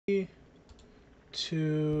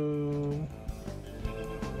to...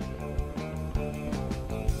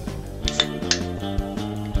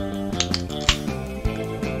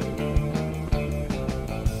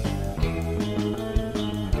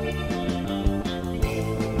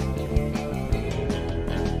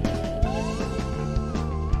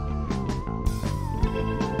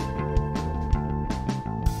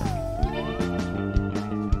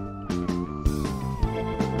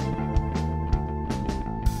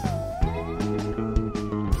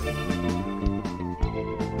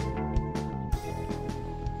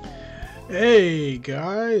 Hey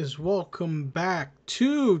guys, welcome back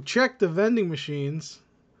to Check the Vending Machines.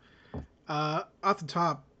 At the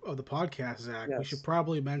top of the podcast, Zach, we should Yes.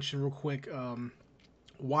 probably mention real quick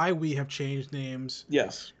why we have changed names.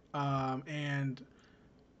 Yes. And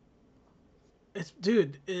it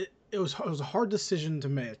was a hard decision to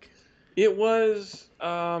make. It was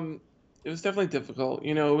definitely difficult.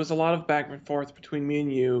 You know, it was a lot of back and forth between me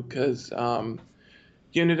and you because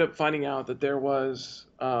you ended up finding out that there was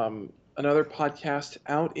another podcast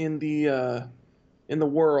out in the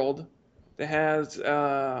world that has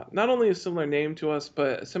not only a similar name to us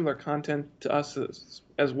but similar content to us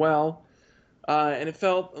as well. And it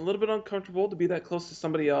felt a little bit uncomfortable to be that close to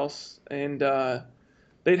somebody else, and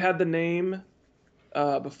they'd had the name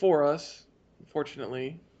before us,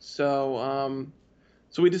 unfortunately. So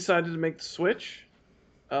we decided to make the switch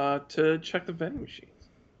to check the vending machines.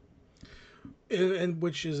 And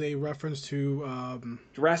which is a reference to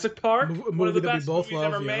Jurassic Park, a one of movie the that we best both movies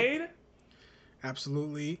love. ever Yeah, made.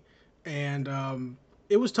 absolutely. And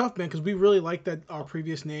it was tough, man, because we really liked our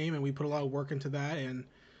previous name, and we put a lot of work into that. And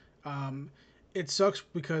it sucks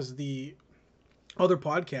because the other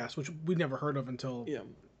podcast, which we never heard of until Yeah.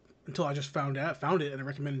 I just found it, and I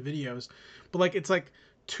recommended videos. But like, it's like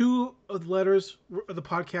two of the letters of the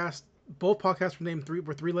podcast. Both podcasts were named three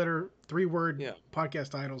word Yeah.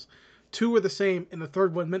 podcast titles. Two were the same, and the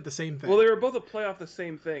third one meant the same thing. Well, they were both a play off the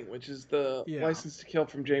same thing, which is the Yeah. License to Kill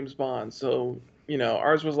from James Bond. So, you know,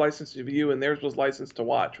 ours was License to View and theirs was License to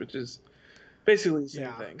Watch, which is basically the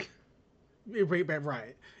same thing.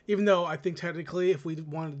 Right. Even though I think technically, if we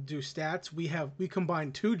wanted to do stats, we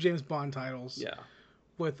combined two James Bond titles. Yeah.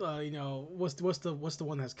 With what's the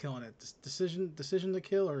one that's killing it? Decision to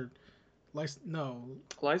Kill or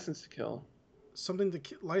License to Kill. Something to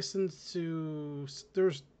License to.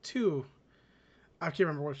 There's two. I can't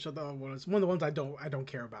remember which the other one is. One of the ones I don't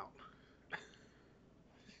care about.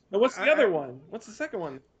 Now, what's the other one? What's the second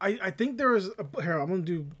one? I think there is here. I'm gonna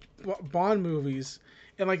do Bond movies,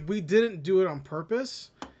 and like we didn't do it on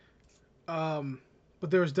purpose. But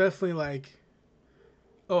there was definitely like,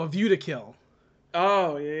 A View to Kill.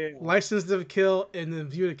 Oh yeah. License to Kill and then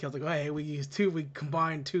View to Kill. It's like, oh, hey, we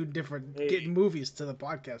combined two different getting movies to the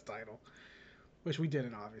podcast title, which we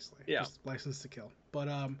didn't, obviously. Yeah. Just License to Kill. But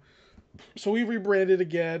so we rebranded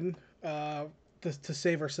again to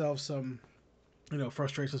save ourselves some,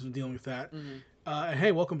 frustrations with dealing with that. Mm-hmm. And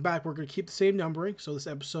hey, welcome back. We're gonna keep the same numbering. So this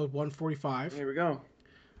episode 145. Here we go.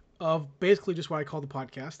 Of basically just what I call the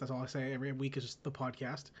podcast. That's all I say every week is just the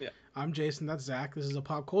podcast. Yeah. I'm Jason, that's Zach. This is a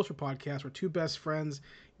pop culture podcast where two best friends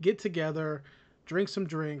get together, drink some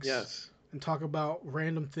drinks, yes, and talk about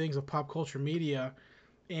random things of pop culture media.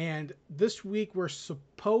 And this week we're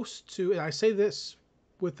supposed to, and I say this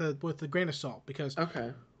with a grain of salt, because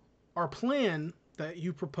our plan that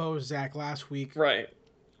you proposed, Zach, last week, right,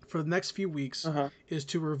 for the next few weeks, is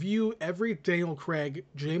to review every Daniel Craig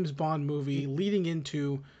James Bond movie leading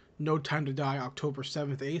into No Time to Die, October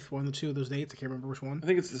 7th, 8th, one of the two of those dates. I can't remember which one. I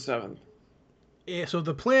think it's the 7th. Yeah, so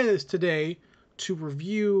the plan is today to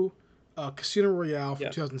review Casino Royale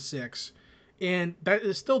from 2006. And that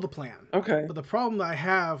is still the plan. Okay. But the problem that I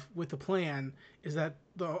have with the plan is that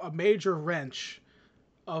a major wrench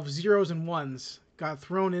of zeros and ones got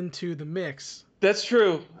thrown into the mix. That's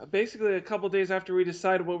true. Basically, a couple days after we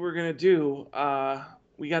decided what we were going to do,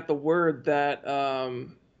 we got the word that...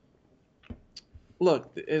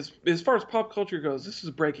 Look, as far as pop culture goes, this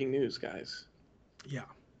is breaking news, guys. Yeah.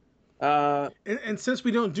 And since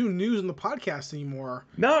we don't do news on the podcast anymore...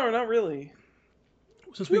 No, not really.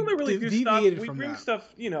 Since we only really do stuff, we bring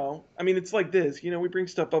stuff, I mean, it's like this, we bring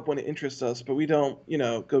stuff up when it interests us, but we don't,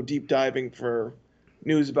 go deep diving for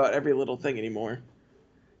news about every little thing anymore.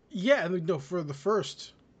 Yeah, and for the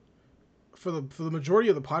majority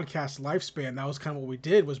of the podcast lifespan, that was kind of what we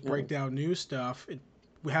did, was break down news stuff.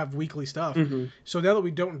 We have weekly stuff. Mm-hmm. So now that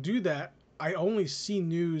we don't do that, I only see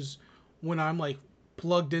news when I'm like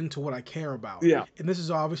plugged into what I care about. Yeah. And this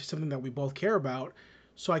is obviously something that we both care about.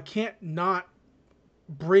 So I can't not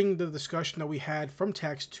bring the discussion that we had from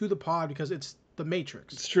text to the pod because it's the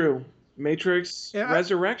Matrix. It's true. Matrix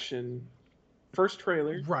Resurrection. first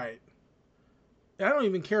trailer. Right. I don't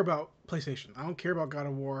even care about PlayStation. I don't care about God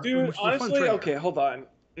of War, Dude, which is a fun honestly, trailer. okay, hold on.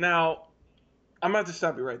 Now, I'm about to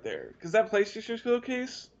stop you right there because that PlayStation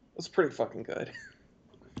showcase was pretty fucking good.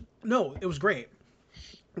 No, it was great.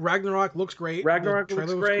 Ragnarok looks great. The Ragnarok looks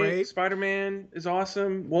trailer was great. great. Spider-Man is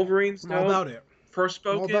awesome. Wolverine's I'm all dope. about it.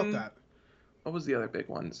 I'm all about Forspoken. that. What was the other big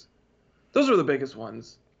ones? Those were the biggest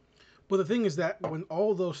ones. But the thing is that when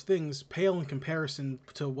all those things pale in comparison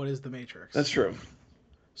to what is the That's Matrix. true.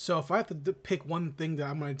 So if I have to pick one thing that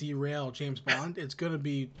I'm going to derail James Bond, it's going to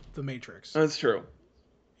be the Matrix. That's true.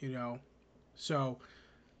 You know. So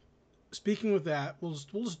speaking of that, we'll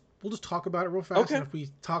just talk about it real fast. Okay. And if we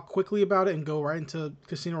talk quickly about it and go right into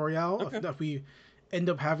Casino Royale, Okay. if we end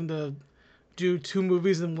up having to do 2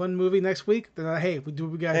 movies in 1 movie next week, then hey, we do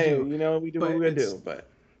what we gotta Hey, do. you know, we do what we gotta do, but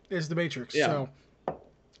it's the Matrix. yeah. So,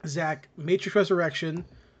 Zach, Matrix Resurrection.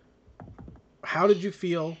 How did you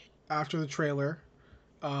feel after the trailer?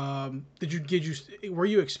 Were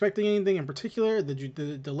you expecting anything in particular? Did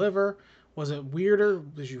it deliver? Was it weirder?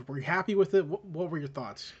 Were you happy with it? What were your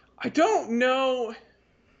thoughts? I don't know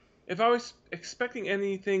if I was expecting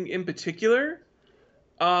anything in particular.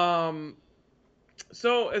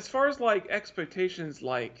 So as far as like expectations,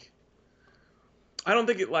 like I don't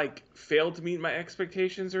think it like failed to meet my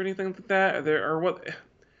expectations or anything like that.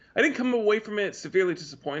 I didn't come away from it severely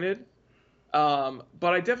disappointed. But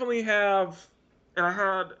I definitely have, and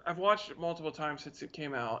I've watched it multiple times since it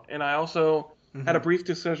came out, and I also had a brief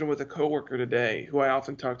discussion with a coworker today who I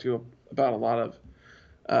often talk to about a lot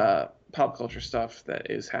of pop culture stuff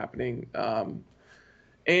that is happening.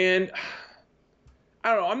 And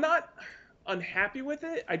I don't know, I'm not unhappy with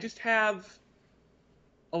it. I just have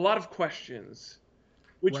a lot of questions,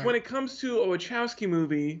 which Right. when it comes to a Wachowski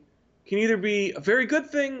movie, can either be a very good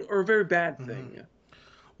thing or a very bad thing.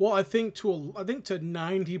 Well, I think to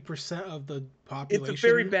 90% of the It's a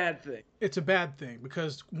very population, bad thing. it's a bad thing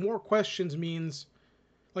because more questions means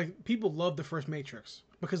like people love the first Matrix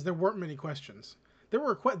because there weren't many questions. There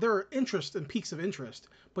were interest and peaks of interest,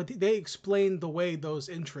 but they explained the way those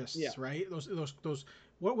interests, Yeah. right? Those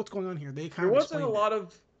what's going on here? They kind There of wasn't a explained lot it.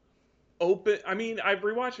 of open. I mean, I've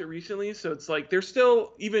rewatched it recently, so it's like there's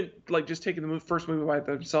still even like just taking the first movie by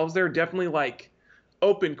themselves. There are definitely like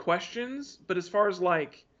open questions, but as far as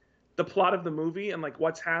like the plot of the movie and like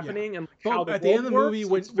what's Yeah, happening and like how but the at the end world of the movie,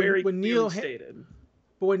 works, it's very clearly stated.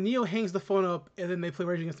 But when Neo hangs the phone up and then they play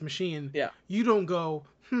Rage Against the Machine, Yeah. you don't go,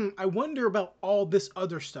 I wonder about all this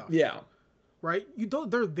other stuff. Yeah. Right? You don't.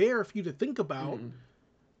 They're there for you to think about. Mm-hmm.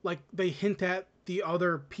 Like they hint at the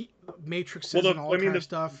other matrices Well, and all that kind the of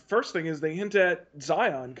stuff. first thing is they hint at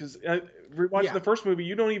Zion because rewatching the first movie,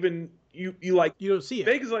 you don't even you like you don't see it.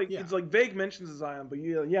 vague is like Yeah. it's like vague mentions of Zion, but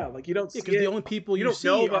like you don't see Because it. the only people You you don't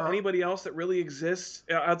know see about are anybody else that really exists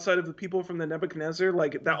outside of the people from the Nebuchadnezzar.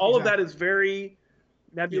 Like that, all of that exactly. is very Yeah.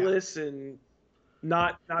 nebulous and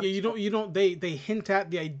not. Yeah, you don't they hint at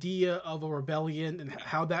the idea of a rebellion and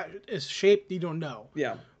how that is shaped, you don't know.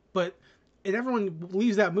 Yeah. But and everyone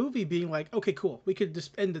leaves that movie being like, okay, cool, we could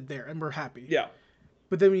just end it there and we're happy. Yeah.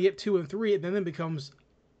 But then when you get 2 and 3, and then it becomes,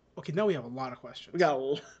 okay, now we have a lot of questions. We got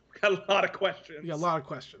a lot of questions. We got a lot of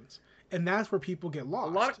questions. And that's where people get lost.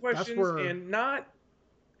 A lot of questions that's where, and not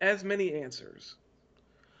as many answers.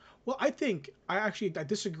 Well, I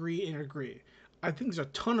disagree and agree. I think there's a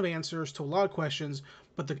ton of answers to a lot of questions,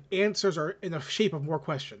 but the answers are in the shape of more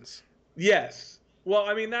questions. Yes. Well,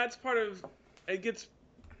 I mean that's part of it gets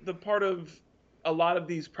the part of a lot of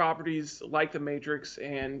these properties like the Matrix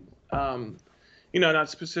and not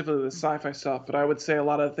specifically the sci-fi stuff, but I would say a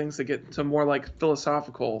lot of things that get to more like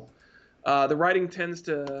philosophical. The writing tends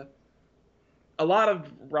to a lot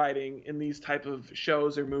of writing in these type of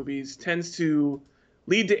shows or movies tends to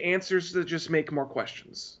lead to answers that just make more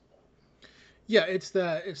questions. Yeah, it's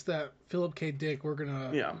that Philip K. Dick. We're gonna.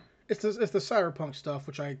 Yeah. It's the cyberpunk stuff,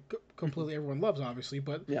 which I completely everyone loves, obviously.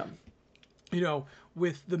 But yeah,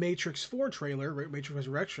 with the Matrix 4 trailer, Matrix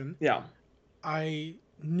Resurrection. Yeah. I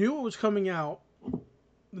knew it was coming out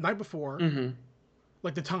the night before,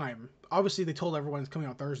 like the time. Obviously, they told everyone it's coming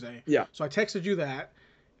out Thursday. Yeah. So I texted you that,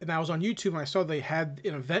 and I was on YouTube and I saw they had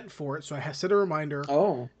an event for it. So I set a reminder.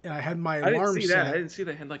 Oh. And I had my alarm set. I didn't see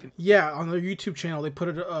that. Had like Yeah, on their YouTube channel, they put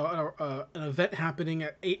an event happening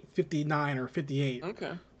at 8:59 or 58.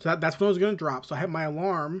 Okay. So that's when it was going to drop. So I had my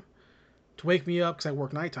alarm to wake me up because I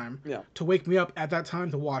work nighttime. Yeah. To wake me up at that time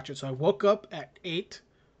to watch it. So I woke up at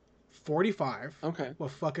 8:45. Okay.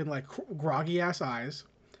 With fucking like groggy ass eyes.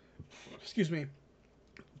 Excuse me.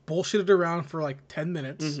 Bullshitted around for like 10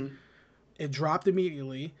 minutes. It dropped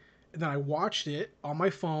immediately, and then I watched it on my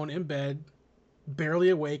phone in bed, barely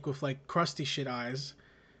awake with like crusty shit eyes.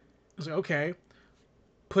 was like, okay,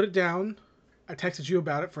 put it down. I texted you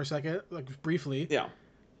about it for a second, like briefly. Yeah.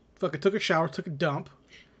 Fucking took a shower, took a dump,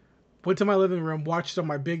 went to my living room, watched it on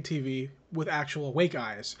my big TV with actual awake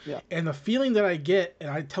eyes. Yeah. And the feeling that I get, and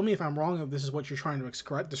I tell me if I'm wrong, if this is what you're trying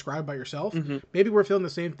to describe by yourself. Mm-hmm. Maybe we're feeling the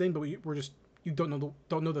same thing, but we're just you don't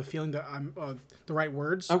know the feeling that I'm the right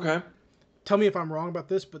words. Okay. Tell me if I'm wrong about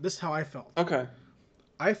this, but this is how I felt. Okay.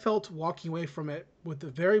 I felt walking away from it with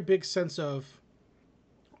a very big sense of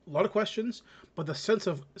a lot of questions, but the sense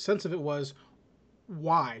of it was,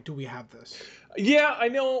 why do we have this? Yeah, I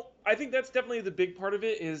know. I think that's definitely the big part of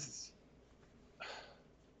it is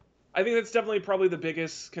I think that's definitely probably the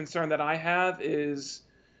biggest concern that I have is,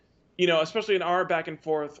 especially in our back and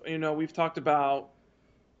forth, we've talked about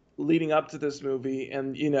leading up to this movie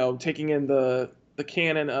and, taking in the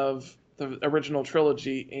canon of the original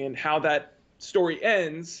trilogy and how that story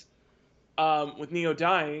ends with Neo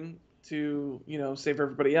dying to, save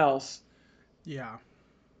everybody else. Yeah.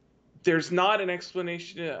 There's not an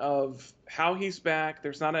explanation of how he's back.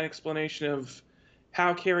 There's not an explanation of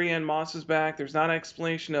how Carrie-Anne Moss is back. There's not an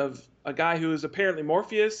explanation of a guy who is apparently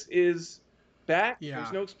Morpheus is back. Yeah.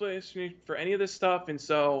 There's no explanation for any of this stuff. And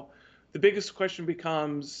so the biggest question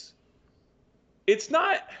becomes, it's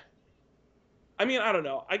not, I mean, I don't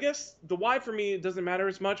know. I guess the why for me, it doesn't matter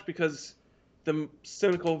as much because the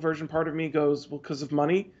cynical version part of me goes, well, because of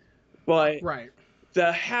money. But Right.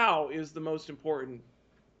 the how is the most important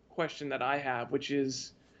question that I have, which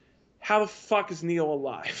is, how the fuck is Neo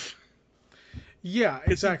alive? Yeah,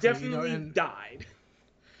 Because exactly. he definitely died.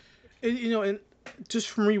 And just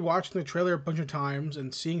from rewatching the trailer a bunch of times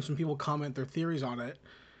and seeing some people comment their theories on it,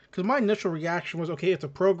 because my initial reaction was, okay, it's a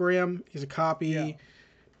program, he's a copy. Yeah.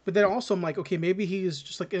 But then also I'm like, okay, maybe he's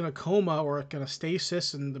just like in a coma or like in a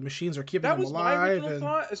stasis and the machines are keeping That him was my alive. original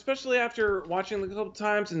thought, especially after watching it a couple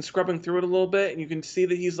times and scrubbing through it a little bit, and you can see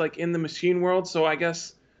that he's like in the machine world. So I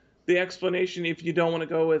guess the explanation, if you don't want to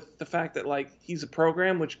go with the fact that like he's a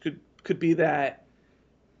program, which could be that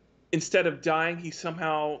instead of dying, he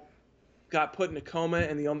somehow got put in a coma,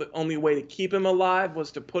 and the only way to keep him alive was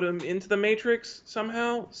to put him into the Matrix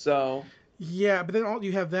somehow. So Yeah, but then all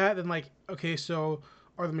you have that, then like, okay, so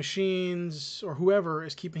are the machines or whoever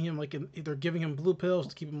is keeping him like they're giving him blue pills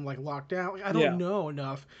to keep him like locked out? Like, I yeah, don't know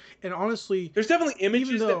enough. And honestly, there's definitely even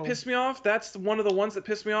images that though piss me off. That's one of the ones that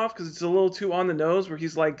piss me off because it's a little too on the nose, where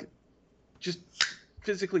he's like just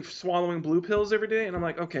physically swallowing blue pills every day, and I'm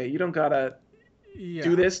like, okay, you don't gotta do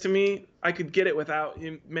yeah. this to me. I could get it without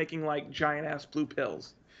him making like giant ass blue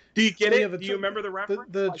pills. Do you get Well, yeah, it? Do you remember the reference?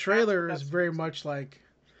 the Like trailer is that's very much like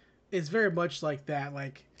it's very much like that.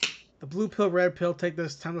 Like the blue pill, red pill, take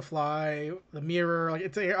this time to fly, the mirror, like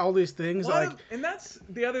it's all these things. Like and that's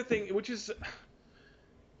the other thing, which is,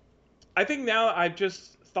 I think now I've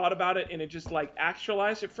just thought about it and it just like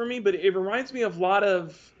actualized it for me. But it reminds me of a lot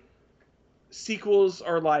of sequels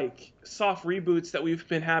or like soft reboots that we've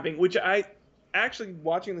been having, which I actually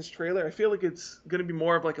watching this trailer, I feel like it's going to be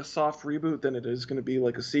more of like a soft reboot than it is going to be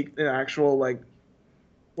like an actual like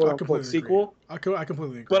quote I unquote completely agree. sequel. I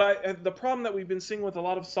completely agree. But the problem that we've been seeing with a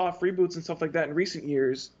lot of soft reboots and stuff like that in recent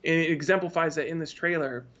years, and it exemplifies that in this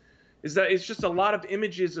trailer, is that it's just a lot of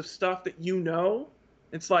images of stuff that you know.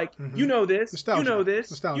 It's like, you know this, you know Nostalgia. this,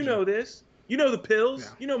 you Nostalgia. know this, you know the pills, Yeah.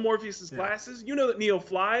 you know Morpheus's Yeah. glasses, you know that Neo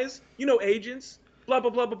flies, you know agents, blah blah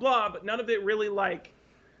blah blah blah, but none of it really like,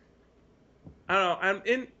 I don't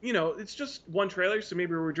know. It's just one trailer, so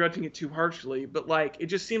maybe we're judging it too harshly. But like, it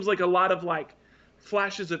just seems like a lot of like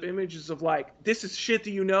flashes of images of like, this is shit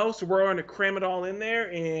that you know, so we're going to cram it all in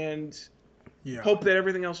there and Yeah. hope that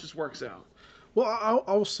everything else just works out. Well,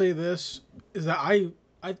 I'll say this is that I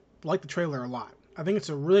like the trailer a lot. I think it's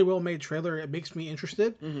a really well made trailer. It makes me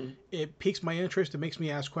interested. Mm-hmm. It piques my interest. It makes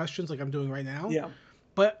me ask questions like I'm doing right now. Yeah.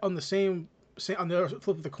 But on the same on the other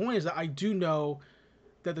flip of the coin is that I do know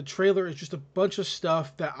that the trailer is just a bunch of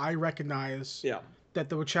stuff that I recognize. Yeah. That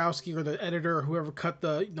the Wachowski or the editor or whoever cut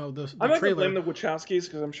the I'm not trailer. gonna blame the Wachowskis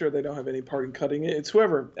because I'm sure they don't have any part in cutting it. It's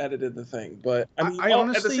whoever edited the thing. But I mean, I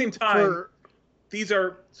honestly, at the same time, these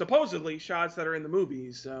are supposedly shots that are in the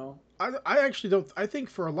movies. So I actually don't. I think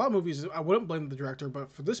for a lot of movies, I wouldn't blame the director,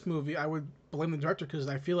 but for this movie, I would blame the director because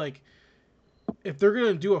I feel like if they're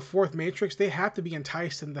gonna do a fourth Matrix, they have to be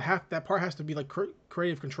enticed, and that part has to be like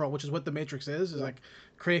creative control, which is what the Matrix is like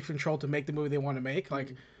creative control to make the movie they want to make.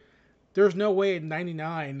 Like, there's no way in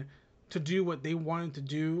 '99 to do what they wanted to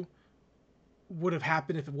do would have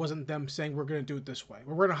happened if it wasn't them saying we're going to do it this way.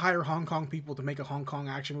 We're going to hire Hong Kong people to make a Hong Kong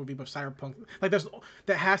action movie, but cyberpunk. Like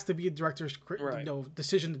that has to be a director's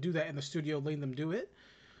decision to do that, in the studio letting them do it.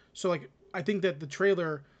 So like I think that the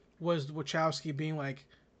trailer was Wachowski being like,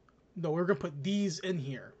 no, we're going to put these in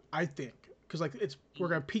here. I think, because like we're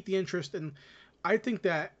gonna pique the interest, and I think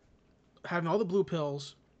that having all the blue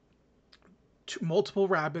pills, multiple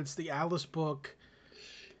rabbits, the Alice book,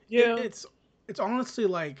 it, Yeah. it's it's honestly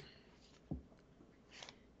like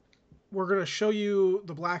we're gonna show you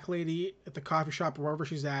the black lady at the coffee shop or wherever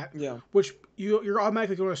she's at, Yeah. which you're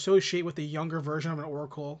automatically going to associate with the younger version of an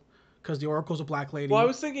Oracle, because the Oracle's a black Well, I lady.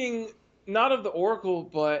 was thinking not of the Oracle,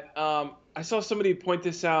 but I saw somebody point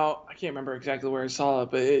this out. I can't remember exactly where I saw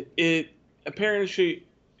it, but it apparently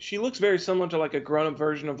she looks very similar to like a grown-up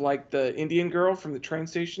version of like the Indian girl from the train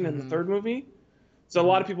station in the Mm-hmm. third movie. So a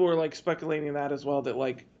lot Mm-hmm. of people were like speculating that as well, that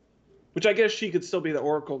like, which I guess she could still be the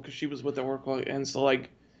Oracle because she was with the Oracle, and so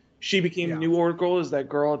like she became the Yeah, new Oracle as that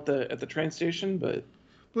girl at the train station. But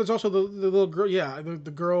but there's also the little girl. Yeah,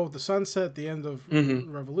 the girl with the sunset at the end of hmm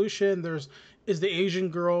Revolution. Is the Asian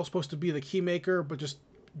girl supposed to be the keymaker, but just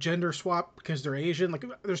gender swap because they're Asian? Like,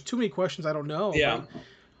 there's too many questions I don't know. yeah, But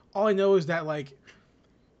all I know is that like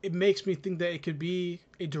it makes me think that it could be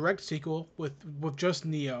a direct sequel with just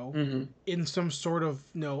Neo hmm in some sort of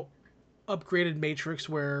upgraded Matrix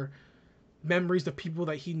where memories of people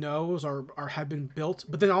that he knows are have been built,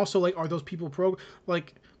 but then also like are those people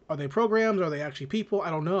like are they programs, are they actually people? I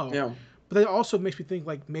don't know. yeah, But that also makes me think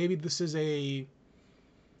like maybe this is a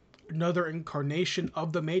another incarnation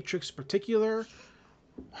of the Matrix particular.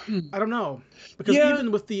 I don't know, because yeah,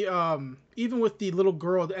 even with the little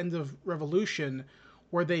girl at the end of Revolution,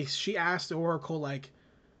 where she asked the Oracle, like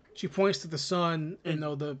she points to the sun, and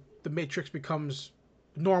hmm the Matrix becomes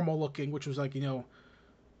normal looking, which was like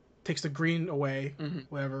takes the green away, hmm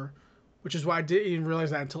whatever. Which is why I didn't even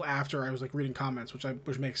realize that until after I was like reading comments,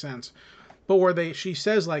 which makes sense. But where she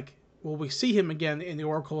says like, "Will we see him again?" and the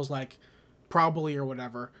Oracle is like, "Probably" or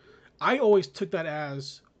whatever. I always took that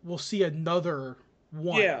as we'll see another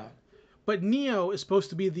one. yeah, But Neo is supposed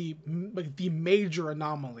to be the major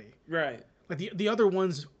anomaly. right, Like the other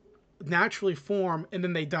ones naturally form and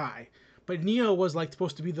then they die. But Neo was like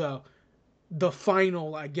supposed to be the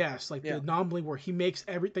final, I guess, like the yeah. anomaly where he makes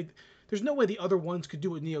everything. There's no way the other ones could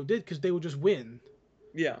do what Neo did because they would just win,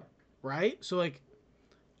 Yeah. right? So like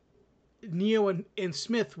Neo and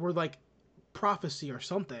Smith were like prophecy or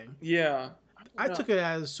something. Yeah. I don't I know. took it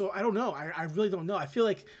as so I don't know. I really don't know. I feel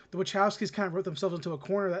like the Wachowskis kind of wrote themselves into a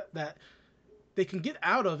corner that they can get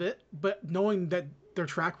out of it, but knowing that their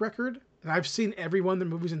track record, and I've seen every one of their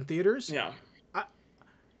movies in theaters, Yeah. I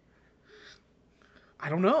I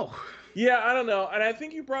don't know. Yeah, I don't know. And I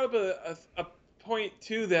think you brought up a point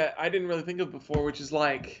too that I didn't really think of before, which is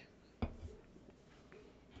like,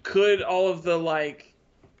 could all of the like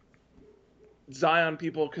Zion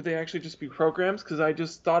people, could they actually just be programs? Because I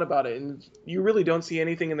just thought about it, and you really don't see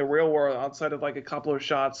anything in the real world outside of like a couple of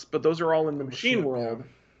shots, but those are all in the Oh machine shit! Yeah, world.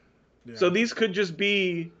 yeah. So these could just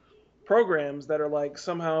be programs that are like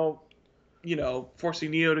somehow,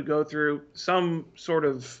 forcing Neo to go through some sort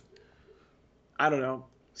of, I don't know,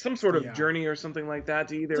 some sort of Yeah. journey or something like that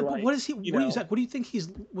to either So, but what like, is he? What do you What do you think he's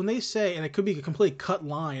when they say? And it could be a complete cut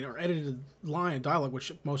line or edited line of dialogue,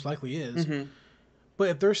 which it most likely is. hmm But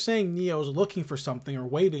if they're saying Neo's looking for something or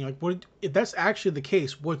waiting, like what? If that's actually the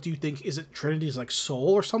case, what do you think? Is it Trinity's like soul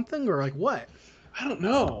or something, or like what? I don't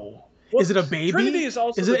know. Is Well, it a Trinity baby? is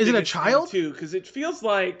also the Is it a biggest thing child? too, because it feels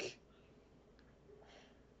like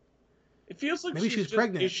Maybe she's she's just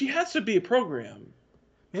pregnant. she has to be a program,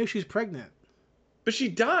 Maybe she's pregnant. but she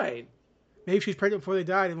died. Maybe she's pregnant before they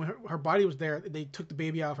died, and when her body was there, they took the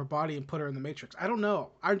baby out of her body and put her in the Matrix. I don't know.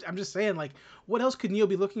 I'm just saying, like, what else could Neo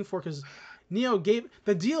be looking for? Because Neo gave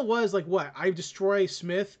the deal was like, what? I destroy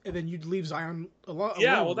Smith, and then you'd leave Zion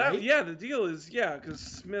Yeah, well, alone, right? the deal is because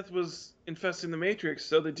Smith was infesting the Matrix,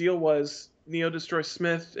 so the deal was Neo destroys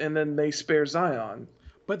Smith, and then they spare Zion.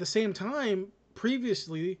 But at the same time,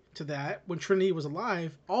 previously to that, when Trinity was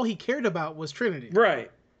alive, all he cared about was Trinity. Right.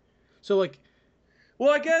 So, like,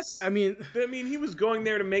 Well, I guess, I mean, but I mean, he was going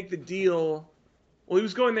there to make the deal. Well, he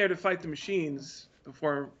was going there to fight the machines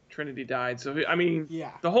before Trinity died. So, I mean,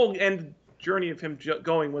 yeah. the whole end journey of him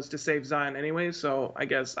going was to save Zion anyway. So, I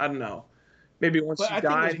guess, I don't know. Maybe once But she I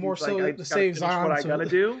think it's died, more he's like, I so to just got to save finish what Zion, I got so to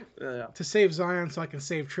do. to save Zion, so I can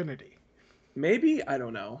save Trinity. Maybe, I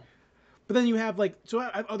don't know. But then you have like, so I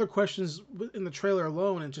have other questions in the trailer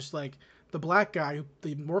alone, and just like the black guy,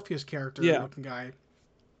 the Morpheus character Yeah. looking guy.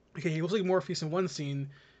 Okay, he looks like Morpheus in one scene,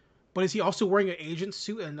 but is he also wearing an agent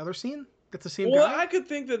suit in another scene? That's the same Well, guy. I could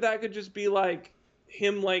think that could just be like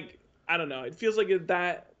him, like, I don't know. It feels like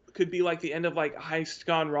that could be like the end of like a heist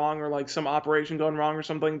gone wrong or like some operation gone wrong or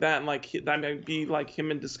something like that, and like that might be like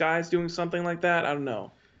him in disguise doing something like that. I don't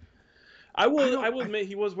know. I will admit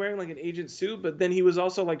he was wearing like an agent suit, but then he was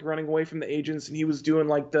also like running away from the agents, and he was doing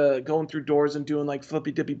like the going through doors and doing like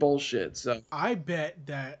flippy dippy bullshit. So I bet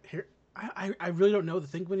that here. I really don't know the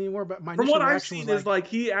thing anymore, but my from initial what I've reaction was seen is like, like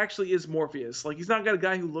he actually is Morpheus. Like he's not got a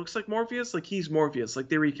guy who looks like Morpheus. Like he's Morpheus. Like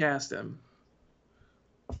they recast him.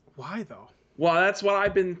 why though? Well, that's what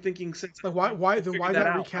I've been thinking since Like I then figured why that not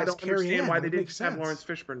out. I recast don't Carrie understand Ann? why That they would didn't make just have sense. Lawrence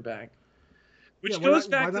Fishburne back. Yeah, Which goes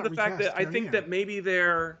why back to not the fact recast that I Carrie think Ann? that maybe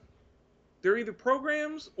they're either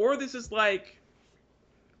programs or this is like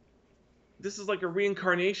a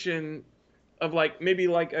reincarnation of like maybe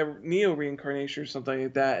like a Neo reincarnation or something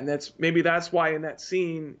like that. And that's why in that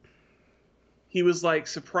scene he was like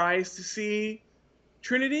surprised to see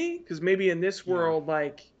Trinity, because maybe in this Yeah, world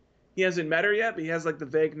like he hasn't met her yet, but he has like the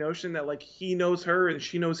vague notion that like he knows her and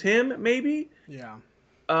she knows him maybe. yeah.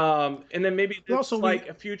 And then maybe But this also is like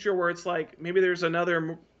a future where it's like maybe there's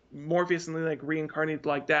another Morpheus and they like reincarnated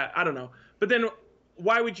like that. I don't know. But then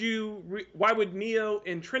why would Neo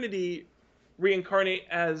and Trinity reincarnate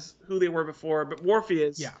as who they were before, but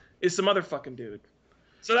Morpheus yeah, is some other fucking dude?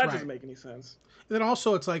 So that doesn't right. make any sense. And then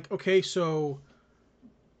also it's like, okay, so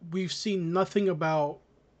we've seen nothing about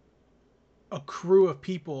a crew of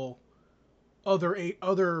people,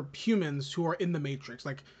 other humans who are in the Matrix.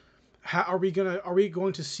 Like, how are we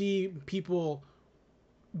going to see people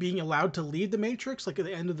being allowed to lead the Matrix, like at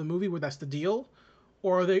the end of the movie, where that's the deal,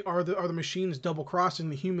 or are the machines double crossing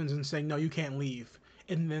the humans and saying no, you can't leave,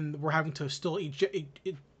 and then we're having to still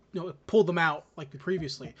pull them out like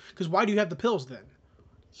previously? Because why do you have the pills then?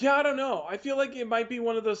 Yeah, I don't know. I feel like it might be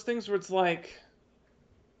one of those things where it's like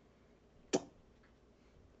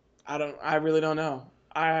I really don't know.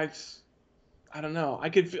 I don't know. I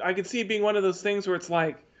could see it being one of those things where it's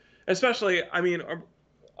like, especially, I mean,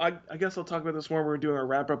 I guess I'll talk about this more when we're doing our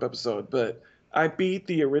wrap up episode. But I beat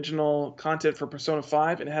the original content for Persona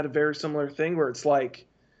 5, and it had a very similar thing where it's like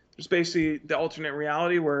there's basically the alternate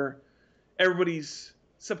reality where everybody's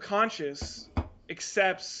subconscious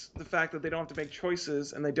accepts the fact that they don't have to make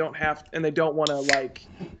choices, and they don't want to like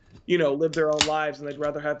live their own lives, and they'd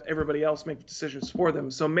rather have everybody else make decisions for them.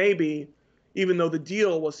 So maybe, even though the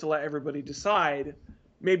deal was to let everybody decide,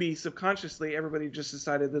 maybe subconsciously everybody just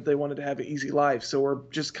decided that they wanted to have an easy life. So we're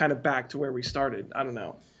just kind of back to where we started. I don't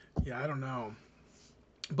know. Yeah, I don't know,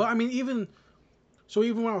 but I mean, even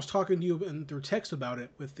when I was talking to you through text about it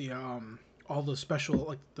with the all the special,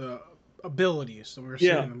 like the abilities that we were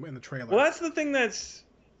seeing Yeah. in the Well, trailer. that's the thing that's,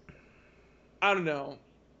 I don't know.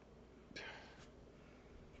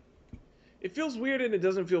 It feels weird and it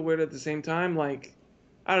doesn't feel weird at the same time. Like,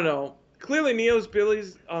 I don't know. Clearly, Neo's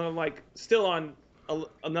Billy's like still on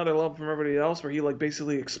another level from everybody else, where he like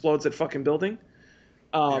basically explodes that fucking building.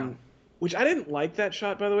 Yeah, Um, which I didn't like that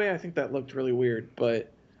shot, by the way. I think that looked really weird.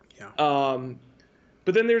 yeah, Um,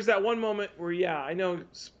 but then there's that one moment where, yeah, I know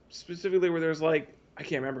specifically where there's like I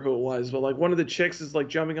can't remember who it was, but like one of the chicks is like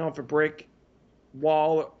jumping off a brick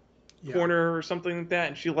wall yeah, corner or something like that,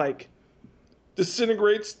 and she like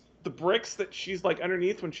disintegrates the bricks that she's like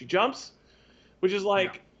underneath when she jumps, which is yeah.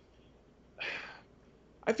 like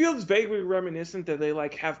I feel it's vaguely reminiscent that they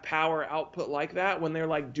like have power output like that when they're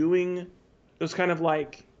like doing those kind of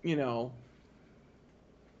like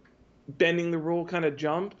bending the rule kind of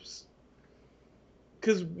jumps.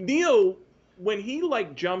 Because Neo, when he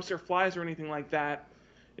like jumps or flies or anything like that,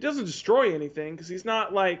 it doesn't destroy anything because he's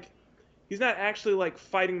not actually like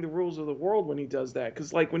fighting the rules of the world when he does that.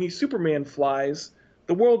 Because like when he Superman flies,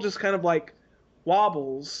 the world just kind of like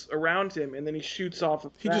wobbles around him, and then he shoots off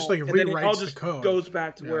of He just that, like and then it all rewrites the just code. goes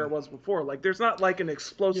back to where Yeah, it was before. Like there's not like an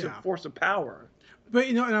explosive yeah. force of power. But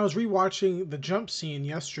and I was rewatching the jump scene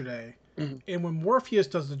yesterday, Mm-hmm. and when Morpheus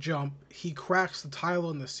does the jump, he cracks the tile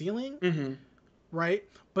in the ceiling, Mm-hmm. right?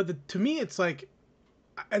 But to me, it's like,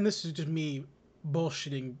 and this is just me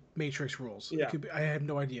bullshitting Matrix rules. It Yeah. could be, I have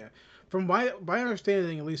no idea. From my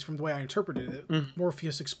understanding, at least from the way I interpreted it, Mm-hmm.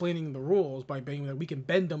 Morpheus explaining the rules by being that we can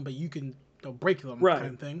bend them, but you can break them, Right.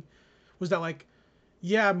 kind of thing, was that like,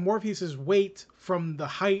 yeah, Morpheus's weight from the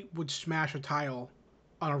height would smash a tile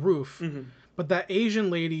on a roof, Mm-hmm. but that Asian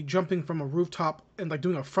lady jumping from a rooftop and like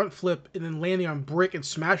doing a front flip and then landing on brick and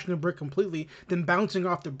smashing the brick completely, then bouncing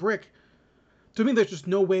off the brick. To me, there's just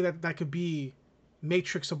no way that could be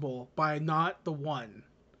matrixable by not the one.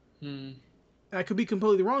 Mm-hmm. And I could be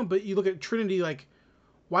completely wrong, but you look at Trinity, like,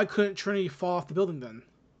 why couldn't Trinity fall off the building then?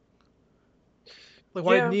 Like,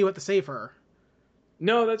 why did Yeah. Neo have to save her?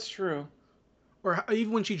 No, that's true. Or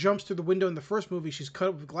even when she jumps through the window in the first movie, she's cut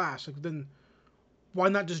up with glass. Like, then why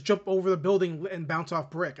not just jump over the building and bounce off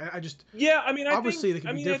brick? I just Yeah, obviously they could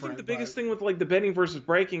I be mean I think the different, biggest but thing with like the bending versus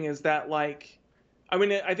breaking is that like I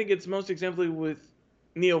mean I think it's most exemplary with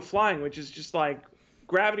Neo flying, which is just like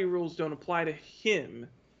gravity rules don't apply to him,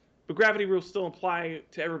 but gravity rules still apply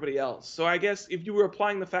to everybody else. So I guess if you were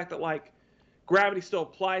applying the fact that like gravity still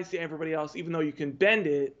applies to everybody else, even though you can bend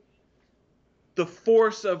it, the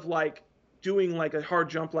force of like doing like a hard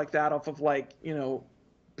jump like that off of like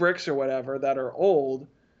bricks or whatever that are old,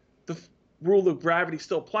 the rule of gravity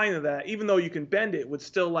still applying to that, even though you can bend it, would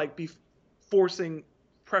still like be forcing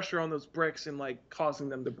pressure on those bricks and like causing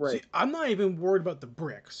them to See, break. I'm not even worried about the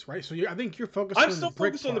bricks, right? So I think you're I'm focusing on the still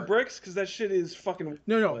brick focused on the part. bricks because that shit is fucking.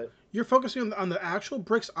 No, no, But you're focusing on the actual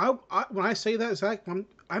bricks. When I say that, Zach, I'm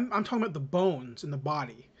talking about the bones in the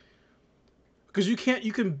body, because you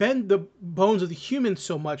can bend the bones of the human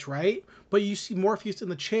so much, right? But you see Morpheus in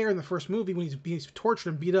the chair in the first movie when he's being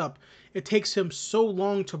tortured and beat up. It takes him so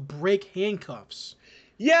long to break handcuffs.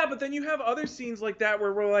 yeah, but then you have other scenes like that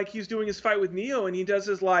where like he's doing his fight with Neo and he does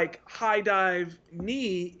his like high dive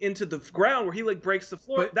knee into the ground where he like breaks the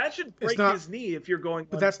floor. But That should it's break not. his knee if you're going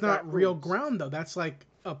But on that's that not real rules. ground though. That's like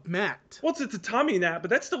a mat. Well, it's a tatami mat, but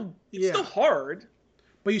that's still it's still Yeah. hard.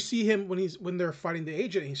 But you see him when they're fighting the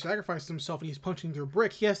agent, and he sacrifices himself and he's punching through a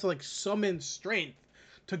brick. He has to like summon strength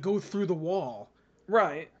to go through the wall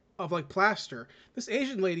Right. of like plaster. This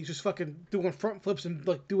Asian lady's just fucking doing front flips and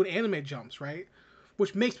like doing anime jumps, right?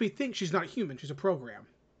 Which makes me think she's not human. She's a program,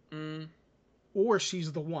 Mm, or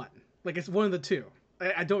she's the one. Like it's one of the two.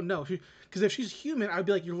 I don't know. Because if she's human, I'd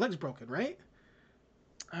be like, your leg's broken, right?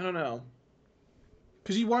 I don't know.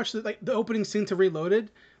 Because you watch the opening scene to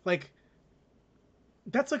Reloaded, like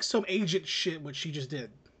that's like some agent shit what she just did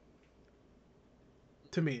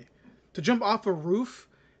to me. To jump off a roof,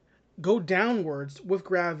 go downwards with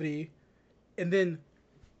gravity, and then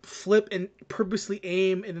flip and purposely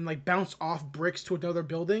aim and then like bounce off bricks to another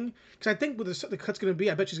building. Because I think what the cut's gonna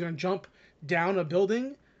be, I bet she's gonna jump down a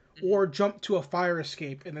building or jump to a fire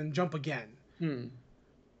escape and then jump again. Hmm.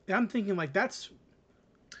 And I'm thinking like that's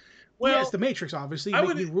yeah, it's Well, the Matrix. Obviously, you I make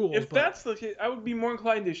would new rules, if but that's the case, I would be more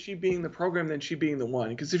inclined to she being the program than she being the one.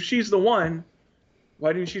 Because if she's the one,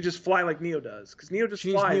 why didn't she just fly like Neo does? Because Neo just she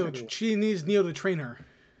needs flies Neo. anyway. She needs Neo to train her.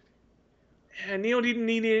 And Neo didn't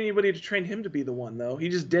need anybody to train him to be the one, though. He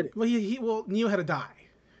just did it. Well Neo had to die,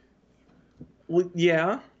 Well,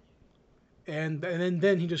 yeah. and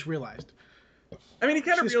then he just realized. I mean, he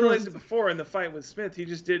kind of This girl. realized it before in the fight with Smith. He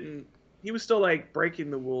just didn't. He was still like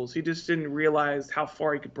breaking the rules. He just didn't realize how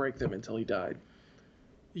far he could break them until he died.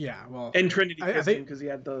 Yeah, well, And Trinity I kissed him think because he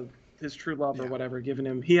had his true love or yeah, whatever given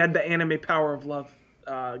him. He had the anime power of love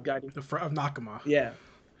guiding. of Nakama. Yeah.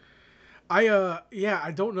 Yeah,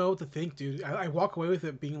 I don't know what to think, dude. I walk away with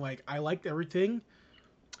it being like I liked everything.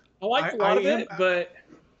 I liked a I lot of am it, but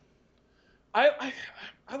I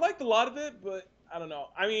I liked a lot of it, but I don't know.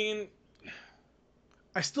 I mean,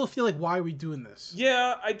 I still feel like why are we doing this?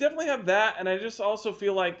 yeah, I definitely have that, and I just also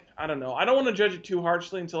feel like I don't know. I don't want to judge it too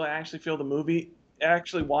harshly until I actually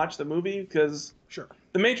actually watch the movie, because Sure,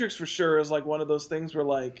 The Matrix for sure is like one of those things where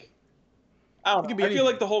like I don't it know. could be I feel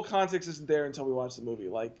like anything. the whole context isn't there until we watch the movie.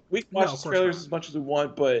 Like we can No, watch of the course trailers not. as much as we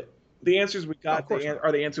want, but the answers we No, got of course not.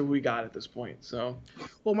 are the answer we got at this point. So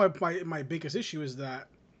Well, my biggest issue is that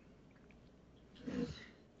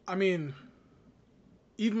I mean,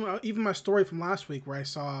 even my story from last week where I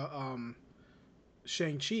saw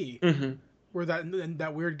Shang Chi, hmm where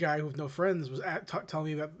that weird guy with no friends was telling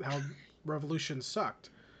me that how Revolution sucked.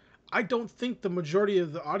 I don't think the majority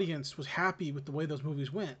of the audience was happy with the way those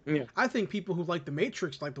movies went. yeah, I think people who like The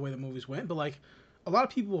Matrix liked the way the movies went, but like a lot of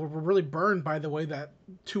people were really burned by the way that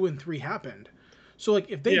 2 and 3 happened. So like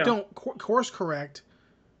if they yeah, don't course correct,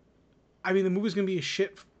 I mean the movie's gonna be a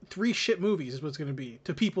shit. 3 shit movies is what it's gonna be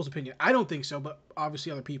to people's opinion. I don't think so, but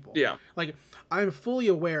obviously other people. yeah. Like I'm fully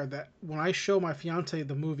aware that when I show my fiance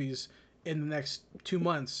the movies in the next 2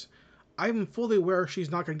 months, I'm fully aware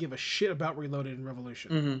she's not gonna give a shit about Reloaded and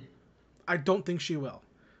Revolution. hmm I don't think she will.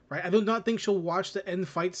 Right? I do not think she'll watch the end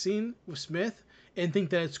fight scene with Smith and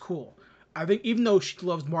think that it's cool. I think even though she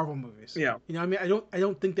loves Marvel movies, Yeah. you know, what I mean, I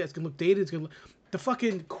don't think that's gonna look dated. It's gonna the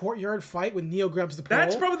fucking courtyard fight when Neo grabs the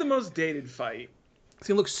That's pole. probably the most dated fight. It's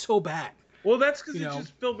gonna look so bad, Well, that's because you it's know.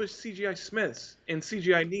 just filled with CGI Smiths and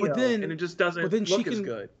CGI But Neo, and then, it just but doesn't then she look as can,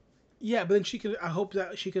 good. yeah. But then she can. I hope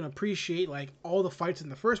that she can appreciate like all the fights in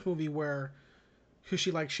the first movie where, because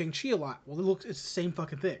she likes Shang Chi a lot. Well, it's the same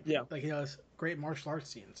fucking thing. Yeah. Like it's great martial arts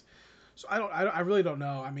scenes. So I really don't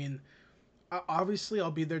know. I mean, obviously I'll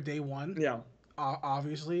be there day one. Yeah.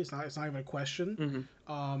 Obviously, it's not even a question.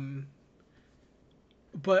 hmm Um,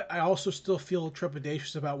 but I also still feel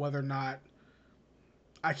trepidatious about whether or not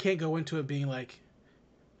I can't go into it being like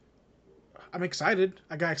I'm excited.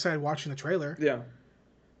 I got excited watching the trailer, Yeah.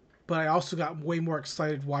 but I also got way more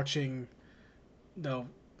excited watching no,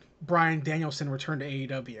 Bryan Danielson returned to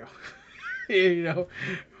AEW. you know,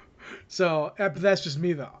 so but that's just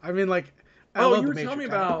me though. I mean, like, I Oh, love you the were telling me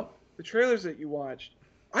Matrix. about the trailers that you watched.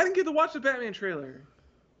 I didn't get to watch the Batman trailer.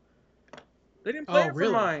 They didn't play Oh, it for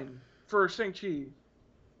really? mine for Shang-Chi. They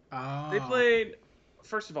Oh, played.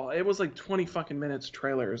 First of all, it was like 20 fucking minutes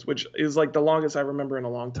trailers, which is like the longest I remember in a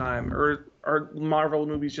long time. Or Marvel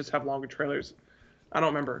movies just have longer trailers. I don't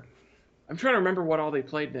remember. I'm trying to remember what all they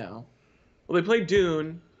played now. Well, they played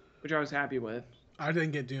Dune, which I was happy with. I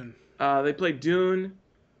didn't get Dune. They played Dune.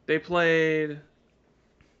 They played.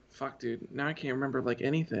 Fuck, dude. Now I can't remember like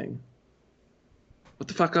anything. What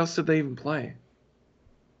the fuck else did they even play?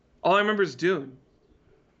 All I remember is Dune.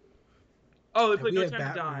 Oh, they And played we No had Time to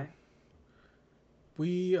Batman. Die.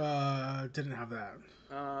 We didn't have that.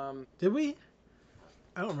 Um, Did we?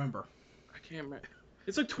 I don't remember. I can't remember.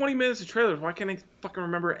 It's like 20 minutes of trailers. Why can't I fucking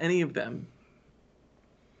remember any of them?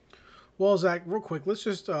 Well, Zach, real quick, let's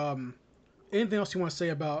just anything else you want to say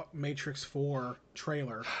about Matrix 4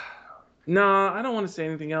 trailer? No, I don't want to say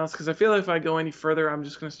anything else because I feel like if I go any further, I'm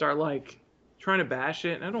just gonna start like trying to bash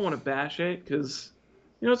it, and I don't want to bash it because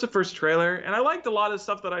it's the first trailer, and I liked a lot of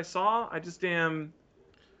stuff that I saw. I just damn.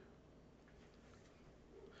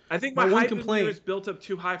 I think My my one hype of New complaint. is built up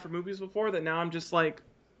too high for movies before that now I'm just like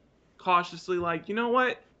cautiously like, you know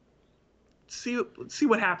what? Let's see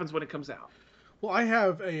what happens when it comes out. Well, I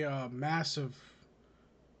have a massive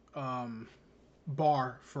um,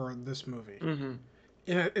 bar for this movie, Mm-hmm.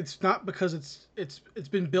 and it's not because it's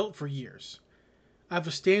been built for years. I have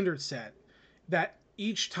a standard set that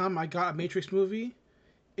each time I got a Matrix movie,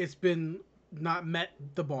 it's been not met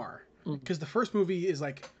the bar Mm-hmm. because the first movie is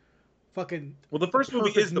like fucking Well, the a first movie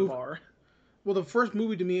perfect is the movie. bar. Well, the first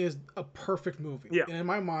movie to me is a perfect movie, Yeah. and in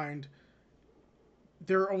my mind,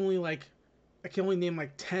 there are only like I can only name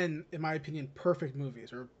like 10, in my opinion, perfect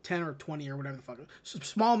movies, or 10 or 20 or whatever the fuck. Some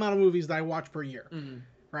small amount of movies that I watch per year, Mm-hmm.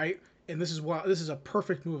 right? And this is a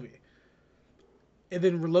perfect movie. And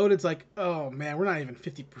then Reloaded's like, oh man, we're not even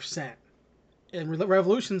 50%. And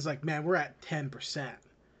Revolution's like, man, we're at 10%.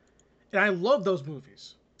 And I love those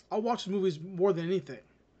movies. I'll watch the movies more than anything.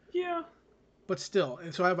 Yeah. But still,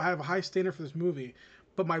 and so I have a high standard for this movie.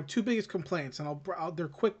 But my two biggest complaints, and they're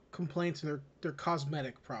quick complaints, and they're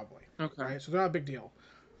cosmetic probably, Okay. right? So they're not a big deal.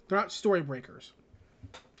 They're not story breakers.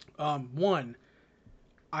 One,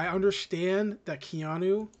 I understand that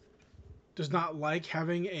Keanu does not like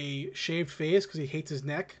having a shaved face because he hates his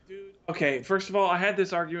neck. Dude. Okay, first of all, I had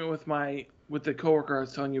this argument with the coworker I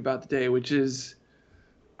was telling you about today, which is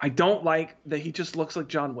I don't like that he just looks like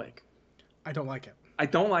John Wick. I don't like it. I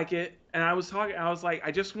don't like it, and I was like,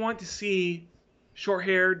 I just want to see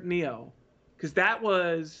short-haired Neo, because that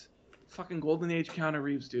was fucking golden age Keanu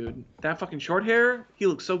Reeves, dude. That fucking short hair, he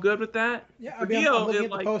looks so good with that. Yeah, I For mean, I'm Neo, looking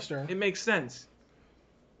at the poster. it makes sense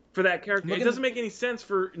for that I'm character. It looking doesn't make any sense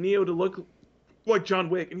for Neo to look like John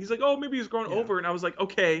Wick, and he's like, oh, maybe he's grown Yeah. over, and I was like,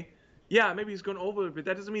 okay, yeah, maybe he's grown over, but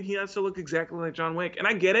that doesn't mean he has to look exactly like John Wick. And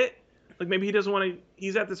I get it, like maybe he doesn't want to.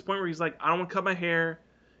 He's at this point where he's like, I don't want to cut my hair.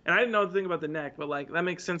 And I didn't know the thing about the neck, but like that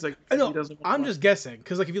makes sense. Like I he know. doesn't want I'm to. just guessing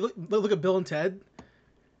because like if you look at Bill and Ted,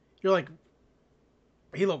 you're like,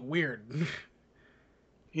 he look weird.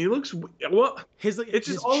 He looks well. His like It's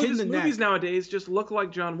just his all of chin, his the movies neck. nowadays just look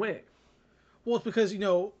like John Wick. Well, it's because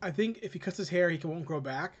I think if he cuts his hair, won't grow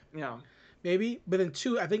back. Yeah. Maybe, but then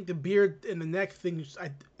two, I think the beard and the neck thing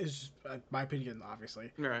is my opinion,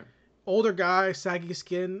 obviously. Right. Older guy, saggy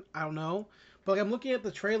skin. I don't know, but like I'm looking at the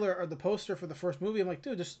trailer or the poster for the first movie. I'm like,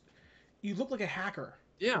 dude, just you look like a hacker.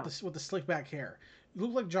 Yeah. With the slick back hair. You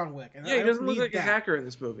look like John Wick, and Yeah, I he don't doesn't look need like a that. hacker in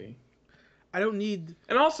this movie. I don't need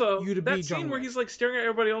And also, you to be that John scene where Wick. he's like staring at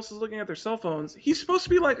everybody else is looking at their cell phones, he's supposed to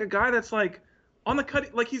be like a guy that's like on the cutting,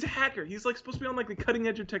 like he's a hacker. He's like supposed to be on like the cutting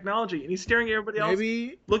edge of technology, and he's staring at everybody else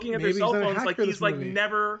looking at their maybe he's cell not a phones like hacker in he's this like movie.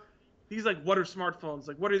 never. He's like, what are smartphones?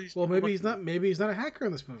 Like, what are these? Well, people maybe he's looking not. Maybe he's not a hacker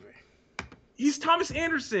in this movie. He's Thomas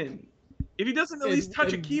Anderson. If he doesn't at least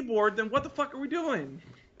touch a keyboard, then what the fuck are we doing?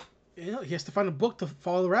 He has to find a book to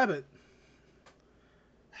follow the rabbit.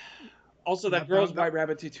 Also, that girl's white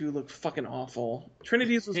rabbit tattoo looked fucking awful.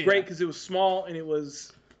 Trinity's was great because it was small and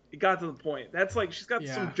it got to the point. That's like she's got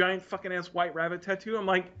some giant fucking ass white rabbit tattoo. I'm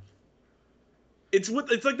like, it's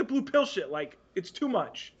like the blue pill shit. Like it's too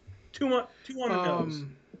much, too on the nose.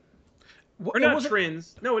 Or not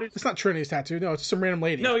Trins. No, it is. It's not Trinity's tattoo. No, it's some random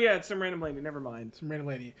lady. No, yeah, it's some random lady. Never mind. Some random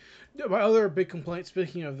lady. My other big complaint.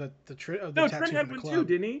 Speaking of the tattoo. No, Trin had one too,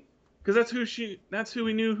 didn't he? Because that's who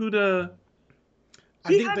we knew who to.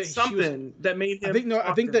 He had something that made him.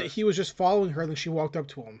 I think that he was just following her, and then she walked up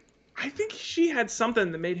to him. I think she had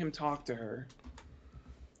something that made him talk to her.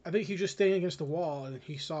 I think he was just standing against the wall, and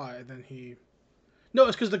he saw it, and then he. No,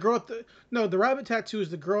 it's because the girl at the no the rabbit tattoo is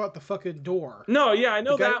the girl at the fucking door. No, yeah, I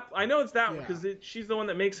The know guy. that. I know it's that Yeah, because she's the one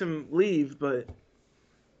that makes him leave. But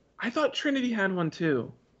I thought Trinity had one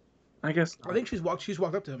too. I guess I not. think she's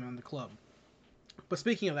walked up to him in the club. But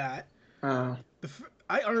speaking of that, Uh,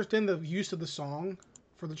 I understand the use of the song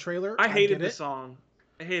for the trailer. I I hated get the it. song.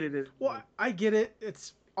 I hated it. Well, I get it.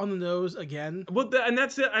 It's on the nose again. Well, and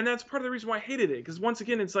that's it, and that's part of the reason why I hated it. Because once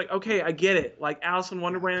again, it's like, okay, I get it. Like Alice in Yeah,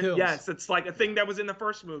 Wonderland, pills. yes, it's like a thing that was in the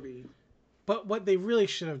first movie. But what they really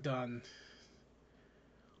should have done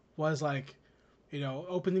was like,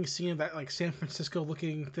 opening scene of that like San Francisco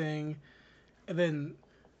looking thing, and then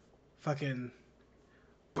fucking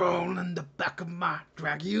bone in the back of my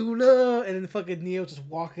Dracula, and then fucking Neo just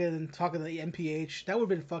walking and talking to the MPH. That would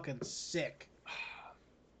have been fucking sick.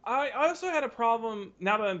 I also had a problem.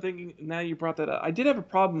 Now that I'm thinking, now you brought that up, I did have a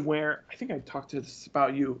problem where I think I talked to this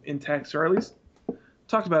about you in text, or at least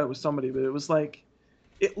talked about it with somebody. But it was like,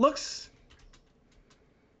 it looks.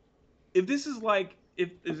 If this is like, if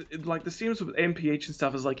like the scenes with MPH and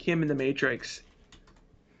stuff is like him in the Matrix,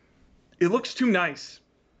 it looks too nice.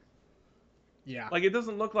 Yeah. Like it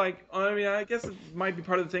doesn't look like. I mean, I guess it might be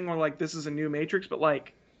part of the thing where like this is a new Matrix, but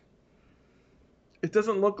like, it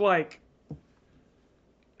doesn't look like.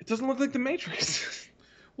 It doesn't look like the Matrix.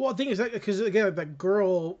 Well, the thing is that because again, that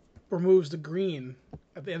girl removes the green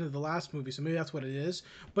at the end of the last movie, so maybe that's what it is.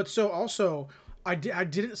 But so also, I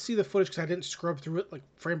didn't see the footage because I didn't scrub through it like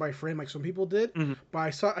frame by frame like some people did. Mhm.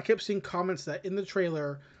 But I kept seeing comments that in the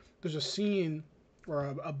trailer there's a scene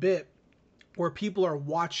or a bit where people are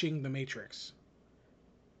watching the Matrix.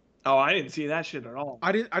 Oh, I didn't see that shit at all.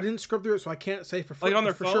 I didn't scrub through it, so I can't say Like on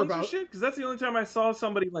their for sure phones and about. shit? Because that's the only time I saw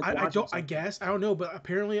somebody like I watching don't. I something. guess I don't know, but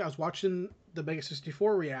apparently I was watching the Mega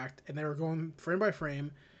 64 react, and they were going frame by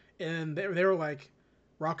frame, and they were like,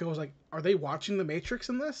 Rocco was like, "Are they watching the Matrix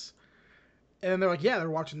in this?" And they're like, "Yeah,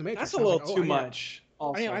 they're watching the That's Matrix." a And I was little like, "Oh, too much. I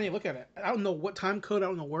Also, need to look at it. I don't know what time code. I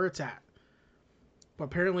don't know where it's at,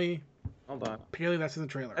 but hold on. apparently that's in the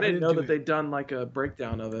trailer. I I didn't didn't know do that it. they'd done like a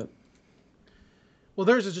breakdown of it. Well,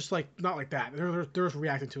 theirs is just like not like that. They're just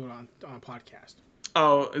reacting to it on a podcast.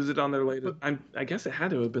 Oh, is it on their latest? But I guess it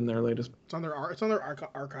had to have been their latest. it's on their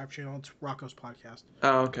archive channel. It's Rocco's podcast.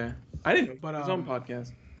 Oh, okay. I didn't know But his own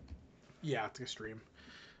podcast. yeah, it's a stream.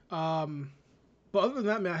 Um, but other than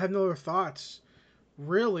that, man, I have no other thoughts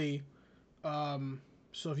really.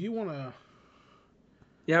 So if you want to,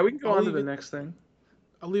 Yeah, we can go I'll on to leave the it. next thing.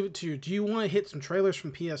 I'll leave it to you. Do you want to hit some trailers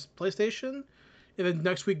from PlayStation, and then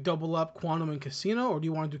next week double up Quantum and Casino, or do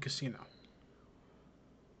you want to do Casino?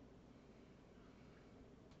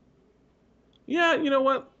 Yeah, you know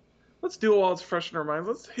what? Let's do it while it's fresh in our minds.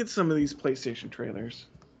 Let's hit some of these PlayStation trailers.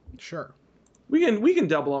 Sure. We can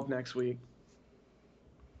double up next week.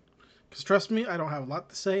 Because trust me, I don't have a lot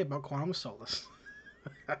to say about Quantum of Solace.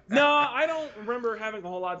 No, I don't remember having a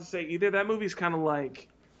whole lot to say either. That movie's kind of like,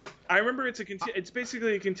 I remember it's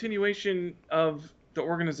basically a continuation of the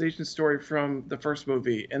organization story from the first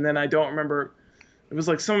movie, and then I don't remember. It was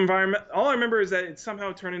like some environment. All I remember is that it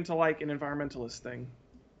somehow turned into like an environmentalist thing.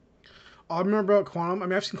 All I remember about Quantum, I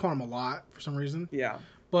mean, I've seen Quantum a lot for some reason, Yeah.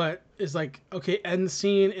 but it's like, okay, end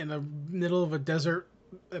scene in the middle of a desert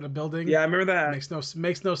in a building. Yeah, I remember that.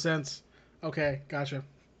 Makes no sense. Okay, gotcha.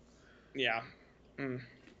 Yeah. Mm.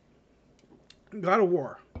 God of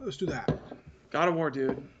War. Let's do that. God of War,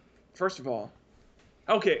 dude. First of all,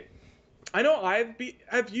 okay. I know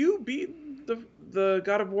Have you beaten the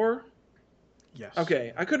God of War? Yes.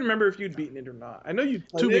 Okay, I couldn't remember if you'd beaten it or not. I know you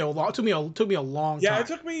played Took it. me a long. Took me a long Yeah, time. it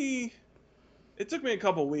took me. It took me a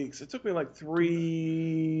couple weeks. It took me like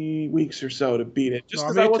 3 weeks or so to beat it. No, Just I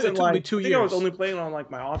because mean I it wasn't took me like. 2 I think I was years. only playing on like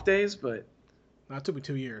my off days, but. No, it took me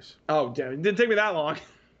 2 years. Oh damn! It didn't take me that long. Yeah,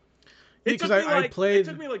 It took because me I like played. it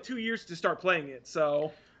took me like 2 years to start playing it.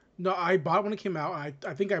 So. No, I bought it when it came out.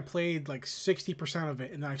 I think I played like 60% of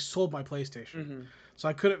it, and then I sold my PlayStation. Mm-hmm. So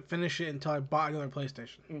I couldn't finish it until I bought another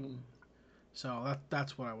PlayStation. Mm-hmm. So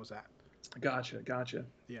that's what I was at. Gotcha.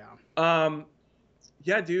 Yeah.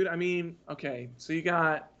 Yeah, dude. I mean, okay. So you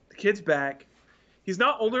got the kid's back. He's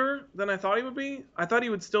not older than I thought he would be. I thought he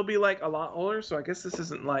would still be like a lot older. So I guess this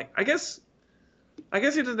isn't like. I guess he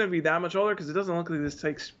doesn't have to be that much older because it doesn't look like this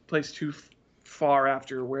takes place too far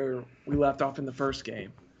after where we left off in the first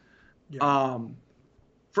game. Yeah.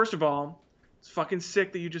 First of all, it's fucking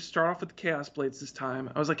sick that you just start off with the Chaos Blades this time.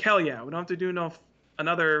 I was like, hell yeah, we don't have to do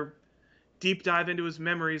another deep dive into his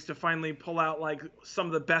memories to finally pull out like some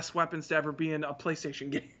of the best weapons to ever be in a PlayStation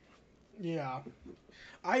game. Yeah.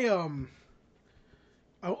 I think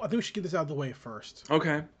we should get this out of the way first.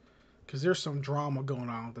 Okay. because there's some drama going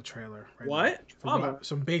on with the trailer right now. What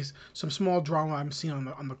From drama? some small drama I'm seeing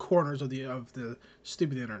on the corners of the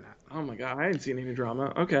stupid internet. Oh my god, I ain't seen any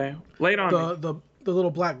drama. Okay, lay it on me. The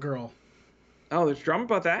little black girl. Oh, there's drama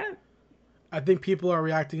about that? I think people are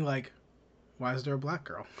reacting like, why is there a black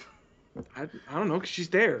girl? I don't know, because she's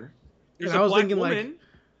there. And There's a black woman.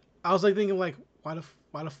 I was like thinking like, why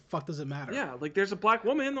the fuck does it matter? Yeah, like there's a black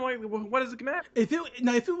woman. Like, what does it matter? If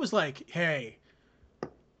it was like, hey,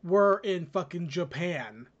 we're in fucking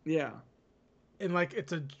Japan, Yeah. and like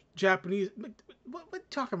it's a Japanese, what you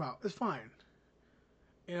talking about? It's fine,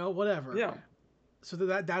 whatever. Yeah. So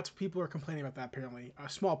that's people are complaining about that. Apparently, a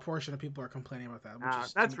small portion of people are complaining about that. Which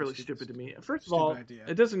is, That's really stupid to me. First of stupid all, idea.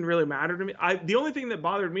 it doesn't really matter to me. The only thing that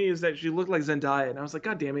bothered me is that she looked like Zendaya, and I was like,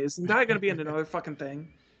 God damn it, is Zendaya gonna be in another fucking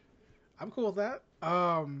thing? I'm cool with that.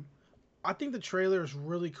 I think the trailer is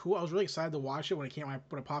really cool. I was really excited to watch it when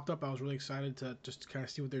it popped up. I was really excited to just kind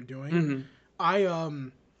of see what they're doing. Mm-hmm.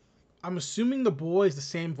 I'm assuming the boy is the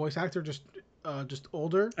same voice actor, just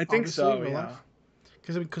older. I think so. Yeah.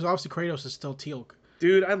 Because obviously Kratos is still Teal'c.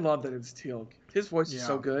 Dude, I love that it's Teal'c. His voice is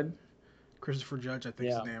so good. Christopher Judge, I think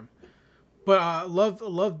is his name. But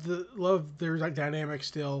love their like dynamic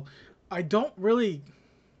still. I don't really.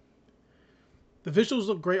 The visuals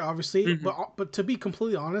look great, obviously, but to be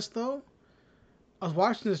completely honest though, I was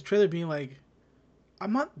watching this trailer being like,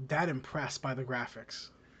 I'm not that impressed by the graphics.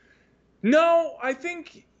 No, I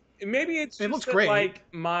think maybe it looks great. Like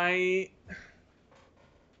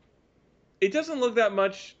it doesn't look that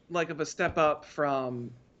much like of a step up from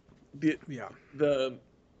the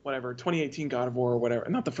whatever 2018 God of War or whatever.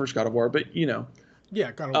 Not the first God of War, but Yeah,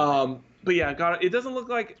 God of War. But yeah, it doesn't look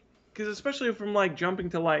like, because especially from like jumping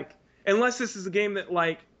to like, unless this is a game that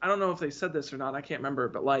like, I don't know if they said this or not, I can't remember,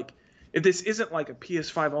 but like if this isn't like a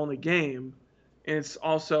PS5 only game and it's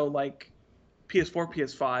also like PS4,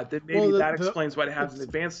 PS5, then maybe that explains why it hasn't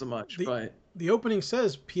advanced so much. But the opening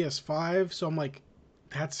says PS5, so I'm like,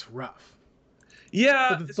 that's rough.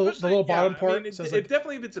 Yeah, the little bottom part. I mean,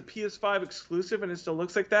 definitely, if it's a PS5 exclusive and it still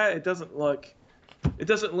looks like that, it doesn't look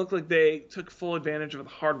like they took full advantage of the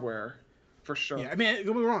hardware, for sure. Yeah, I mean,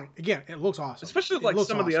 don't be wrong. Again, it looks awesome. Especially like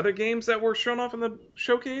some of the other games that were shown off in the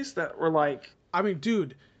showcase that were like. I mean,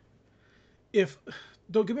 dude,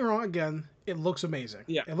 don't get me wrong. Again, it looks amazing.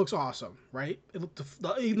 Yeah, it looks awesome, right? The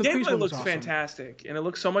gameplay looks awesome. Fantastic, and it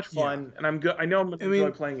looks so much fun. And I'm good. I know I'm gonna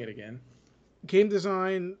enjoy playing it again. Game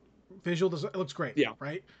design. Visual design, it looks great. Yeah.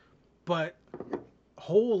 Right? But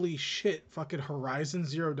holy shit, fucking Horizon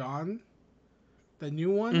Zero Dawn, the new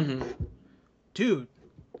one, dude.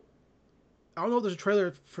 I don't know if there's a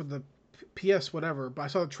trailer for the PS whatever, but I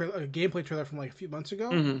saw a gameplay trailer from like a few months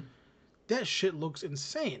ago. That shit looks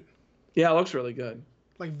insane. Yeah, it looks really good.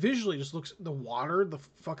 Like visually, just looks the water, the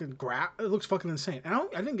fucking grass. It looks fucking insane. And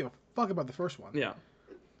I didn't give a fuck about the first one. Yeah.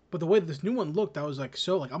 But the way this new one looked, I was like,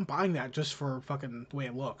 I'm buying that just for fucking the way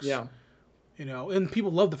it looks. Yeah. And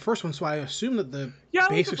people love the first one, so I assume that the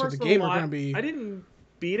basics of the game are going to be... I didn't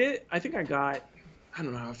beat it. I think I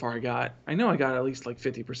don't know how far I got. I know I got at least like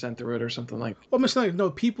 50% through it or something like that. Well, I'm saying,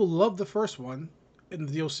 no, people love the first one in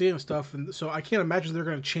the DLC and stuff, and so I can't imagine they're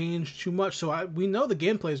going to change too much. So we know the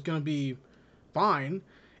gameplay is going to be fine,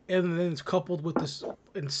 and then it's coupled with this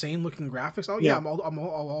insane-looking graphics. Oh, yeah, I'm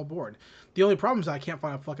all aboard. The only problem is I can't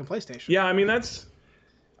find a fucking PlayStation. Yeah, I mean, that's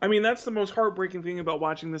the most heartbreaking thing about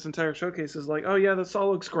watching this entire showcase is like, oh, yeah, this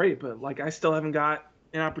all looks great, but like I still haven't got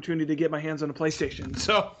an opportunity to get my hands on a PlayStation.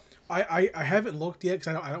 So I haven't looked yet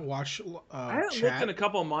because I don't watch I haven't looked in a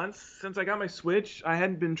couple of months since I got my Switch. I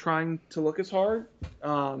hadn't been trying to look as hard.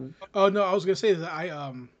 Oh, no, I was going to say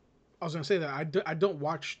that I don't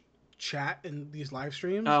watch chat in these live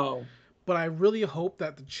streams. Oh. But I really hope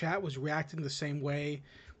that the chat was reacting the same way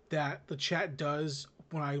that the chat does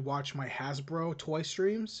when I watch my Hasbro toy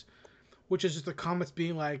streams, which is just the comments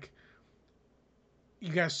being like,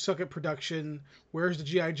 you guys suck at production. Where's the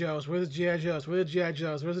G.I. Joes? Where's the G.I. Joes? Where's the G.I.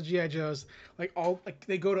 Joes? Where's the G.I. Joes? Like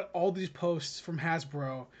they go to all these posts from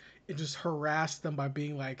Hasbro and just harass them by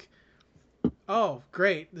being like, oh,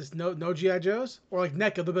 great, there's no G.I. Joes? Or like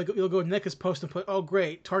NECA, you'll go to NECA's post and put, oh,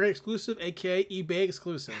 great, Target exclusive, aka eBay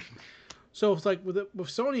exclusive. So it's like with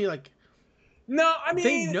Sony, like, no, I mean,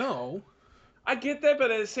 they know. I get that, but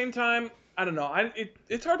at the same time, I don't know.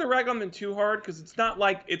 It's hard to rag on them too hard because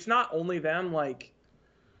it's not only them. Like,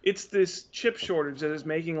 it's this chip shortage that is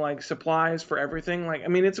making like supplies for everything. Like, I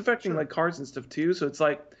mean, it's affecting like cars and stuff too. So it's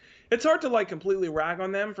like, it's hard to like completely rag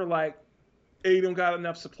on them for like, hey, you don't got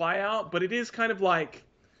enough supply out. But it is kind of like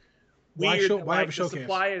weird. Why have a showcase? The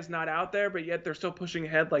supply is not out there, but yet they're still pushing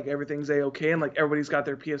ahead like everything's A-okay and like everybody's got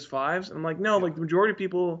their PS5s. And I'm like, no, like the majority of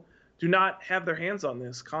people do not have their hands on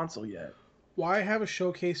this console yet. Why have a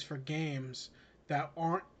showcase for games that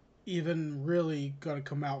aren't even really gonna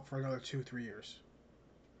come out for another 2-3 years?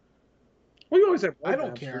 Well, you always have I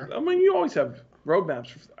don't roadmaps. care. I mean, you always have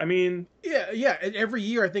roadmaps. I mean, Yeah. And every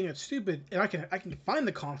year I think it's stupid, and I can find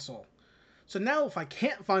the console. So now if I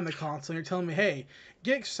can't find the console, and you're telling me, hey,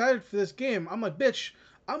 get excited for this game. I'm like, bitch,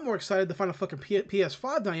 I'm more excited to find a fucking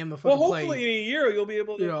PS5 than I am to well, fucking hopefully play. in a year You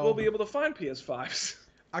we'll know, be able to find PS5s.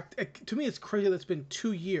 to me it's crazy that it's been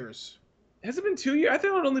 2 years. Has it been 2 years? I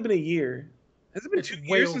think it's only been a year. Has it been It's two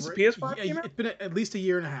way years since the over. PS5 came out? It's been at least a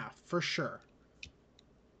year and a half for sure.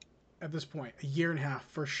 At this point, a year and a half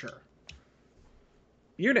for sure.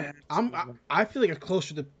 Year and a half. I feel like it's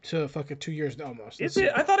closer to fucking 2 years almost. Is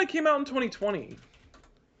it? I thought it came out in 2020.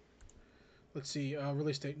 Let's see.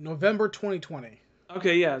 Release date November 2020.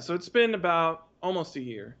 Okay, yeah. So it's been about almost a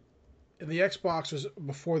year. And the Xbox was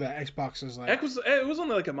before that. Xbox is like. It was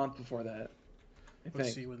only like a month before that.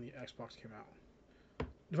 Let's see when the Xbox came out.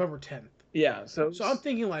 November 10th. Yeah. So I'm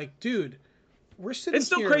thinking like, dude, we're sitting. It's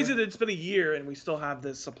still here, crazy that it's been a year and we still have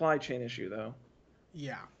this supply chain issue, though.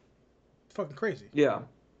 Yeah. Fucking crazy. Yeah.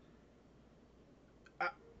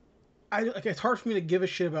 Like it's hard for me to give a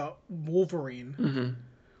shit about Wolverine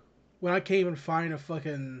when I can't even find a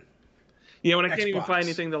fucking. Yeah, when I Xbox. can't even find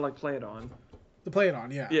anything to like play it on. To play it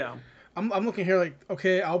on, yeah. Yeah. I'm looking here like,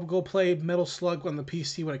 okay, I'll go play Metal Slug on the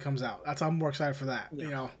PC when it comes out. I'm more excited for that. Yeah.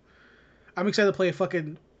 You know, I'm excited to play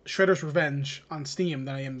fucking Shredder's Revenge on Steam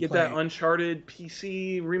than I am. Get that Uncharted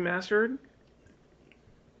PC remastered.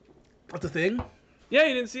 What's the thing? Yeah,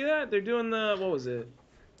 you didn't see that? They're doing what was it?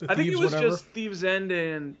 I think it was just Thieves End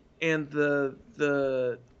and the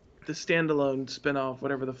standalone spinoff,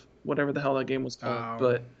 whatever the hell that game was called.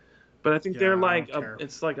 But I think they're like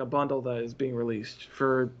it's like a bundle that is being released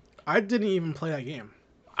for. I didn't even play that game.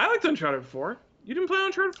 I liked Uncharted 4. You didn't play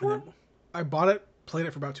Uncharted 4? I bought it, played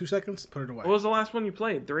it for about 2 seconds, put it away. What was the last one you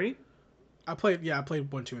played? 3? I played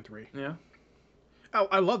 1, 2, and 3. Yeah.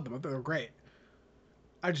 I loved them. I thought they were great.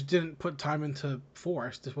 I just didn't put time into 4. I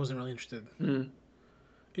just wasn't really interested. Mm-hmm.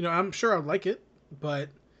 You know, I'm sure I'd like it, but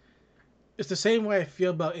it's the same way I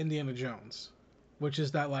feel about Indiana Jones, which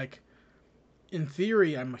is that, like, in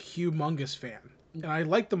theory, I'm a humongous fan, and I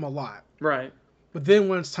like them a lot. Right. But then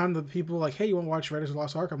when it's time to people like, hey, you want to watch Raiders of the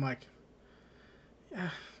Lost Ark? I'm like, yeah,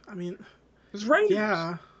 I mean, it's Raiders.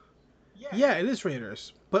 Yeah, it is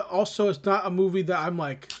Raiders. But also, it's not a movie that I'm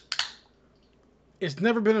like, it's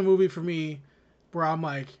never been a movie for me where I'm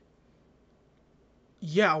like,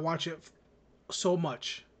 yeah, I'll watch it so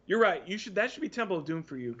much. You're right. That should be Temple of Doom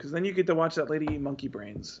for you, because then you get to watch that lady eat monkey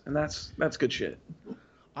brains, and that's good shit.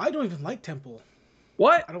 I don't even like Temple.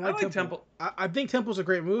 What? I don't like Temple. I think Temple's a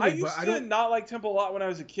great movie. I used to not like Temple a lot when I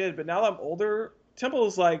was a kid, but now that I'm older, Temple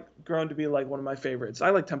is like grown to be like one of my favorites. I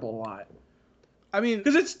like Temple a lot. I mean,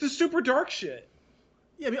 because it's the super dark shit.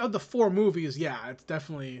 Yeah, I mean, of the 4 movies, yeah, it's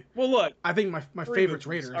definitely. Well, look, I think my favorite's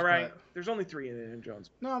Raiders. All right, there's only 3 in Indiana Jones.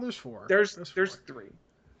 No, there's 4. There's 3.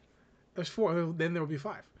 There's 4. Then there will be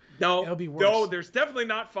 5. No, it'll be worse. No, there's definitely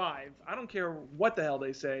not 5. I don't care what the hell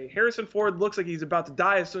they say. Harrison Ford looks like he's about to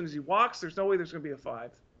die as soon as he walks. There's no way there's gonna be a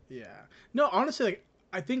 5. Yeah. No, honestly, like,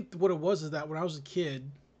 I think what it was is that when I was a kid,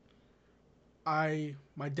 my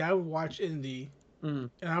dad would watch Indy,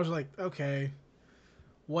 and I was like, okay,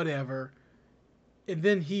 whatever. And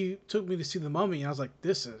then he took me to see The Mummy, and I was like,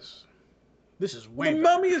 this is way. The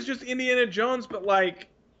Mummy is just Indiana Jones, but like.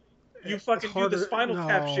 You fucking do the Spinal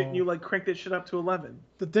Tap shit and you like crank that shit up to 11.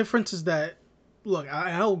 The difference is that, look,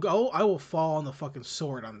 I will fall on the fucking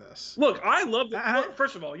sword on this. Look, I love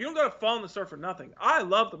first of all, you don't gotta fall on the sword for nothing. I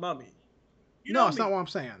love The Mummy. No, that's not what I'm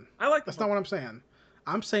saying. That's not what I'm saying.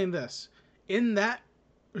 I'm saying this. In that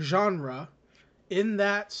genre, in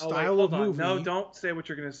that style of movie. No, don't say what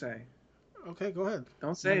you're gonna say. Okay, go ahead.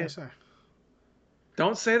 Don't say it.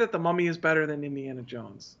 Don't say that The Mummy is better than Indiana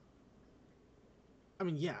Jones. I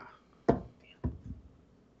mean, yeah.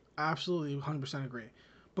 I absolutely 100% agree.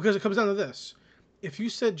 Because it comes down to this. If you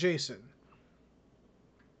said, Jason,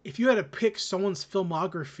 if you had to pick someone's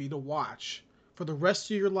filmography to watch for the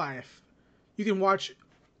rest of your life, you can watch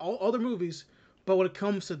all other movies, but when it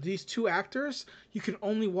comes to these 2 actors, you can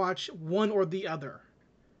only watch one or the other.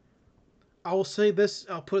 I will say this,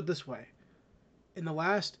 I'll put it this way. In the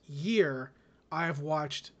last year, I have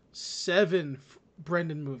watched 7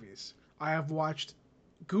 Brendan movies. I have watched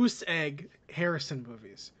Goose Egg Harrison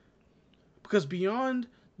movies. Because beyond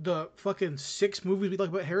the fucking 6 movies we like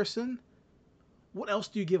about Harrison, what else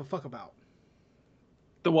do you give a fuck about?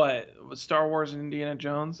 The what? Star Wars and Indiana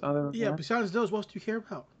Jones? Besides those, what else do you care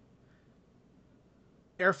about?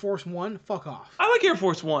 Air Force One? Fuck off. I like Air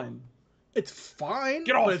Force One. It's fine,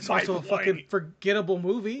 Get but off it's my also a fucking plane. forgettable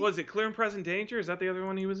movie. Was it Clear and Present Danger? Is that the other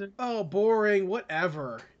one he was in? Oh, boring.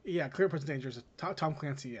 Whatever. Yeah, Clear Present Danger is Tom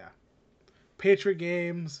Clancy. Yeah, Patriot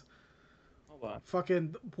Games. Hold on.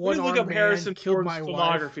 Fucking Let me one look armed up man Harrison killed Ford's my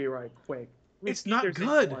wife. filmography right quick. Let me It's see if not there's any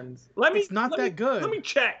good. ones. It's not that Let good. me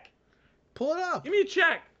check. Pull it up. Give me a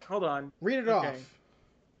check. Hold on. Read it Okay. off.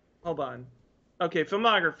 Hold on. Okay,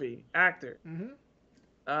 filmography, actor. Mm-hmm.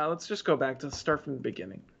 Let's just go back to start from the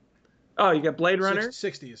beginning. Oh, you got Blade Runner.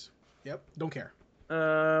 60s. Yep. Don't care.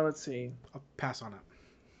 Let's see. I'll pass on it.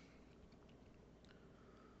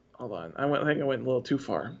 Hold on. I think I went a little too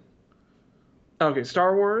far. Okay,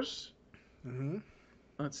 Star Wars. Mm-hmm.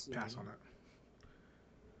 Let's see. Pass on it.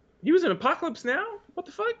 He was in Apocalypse Now? What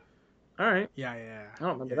the fuck? All right. Yeah. I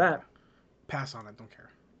don't remember that. Pass on it. Don't care.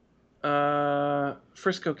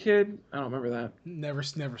 Frisco Kid. I don't remember that. Never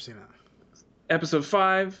seen it. Episode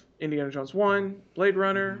 5, Indiana Jones 1, Blade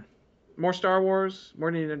Runner, more Star Wars, more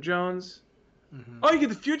Indiana Jones. Mm-hmm. Oh, you get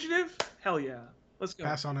The Fugitive? Hell yeah. Let's go.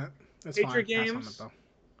 Pass on it. That's Patriot fine. Games. Pass on it,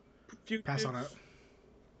 though. Fugitive. Pass on it.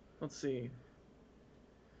 Let's see.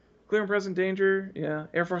 Clear and Present Danger. Yeah.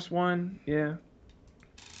 Air Force One. Yeah.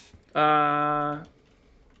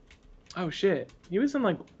 Oh, shit. He was in,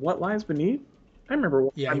 like, What Lies Beneath? I remember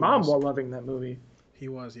my mom was loving that movie. He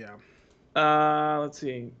was, yeah. Let's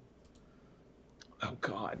see. Oh,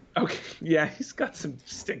 God. Okay. Yeah, he's got some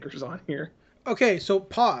stinkers on here. Okay, so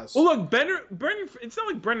pause. Well, look, Brendan. It's not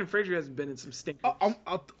like Brendan Fraser hasn't been in some stinkers.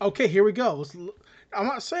 Okay, here we go. I'm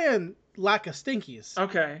not saying lack of stinkies.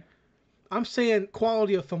 Okay. I'm saying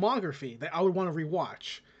quality of filmography that I would want to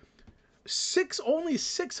rewatch. Only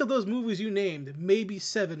six of those movies you named, maybe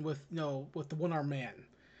 7 with the one-armed man.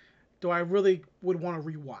 Do I really would want to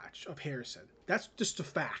rewatch of Harrison? That's just the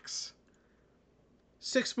facts.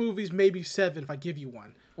 6 movies, maybe 7 if I give you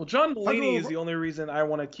one. Well, John Mulaney is the only reason I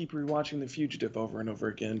want to keep rewatching The Fugitive over and over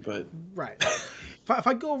again, but... Right. if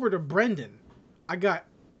I go over to Brendan, I got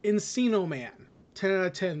Encino Man, 10 out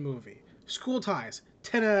of 10 movie. School Ties,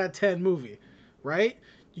 10 out of 10 movie. Right?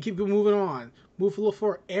 You keep moving on. Move a little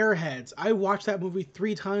forward. Airheads. I watched that movie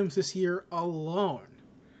 3 times this year alone.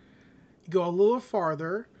 You go a little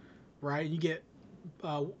farther, right? You get,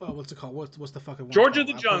 what's it called? What's the fucking one? George of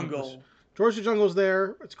the Jungle. George of the Jungle's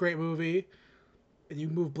there. It's a great movie. And you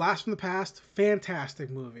move Blast from the Past. Fantastic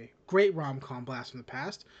movie. Great rom-com, Blast from the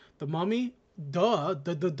Past. The Mummy.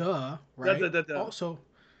 Right? Also,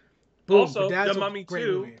 boom, Bedazzled, The Mummy great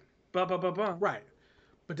 2. Movie. Ba. Right.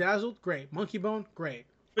 Bedazzled, great. Monkey Bone, great.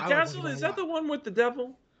 Bedazzled, is that the one with the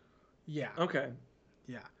devil? Yeah. Okay.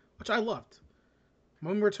 Yeah. Which I loved.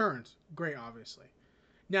 Mummy Returns, great, obviously.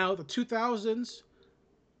 Now, the 2000s,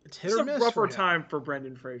 it's hit or miss. It's a rougher time for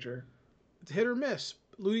Brendan Fraser. It's hit or miss.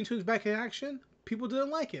 Looney Tunes back in action, people didn't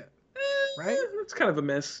like it. Right? It's kind of a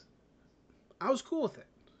miss. I was cool with it.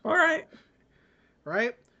 All right.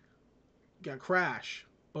 Right? You got Crash.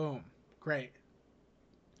 Boom. Great.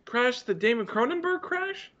 Crash, the Damon Cronenberg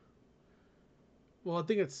Crash? Well, I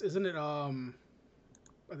think isn't it, I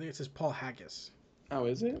think it says Paul Haggis. Oh,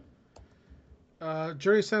 is it?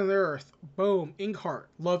 Journey to Center of the Earth. Boom. Inkheart.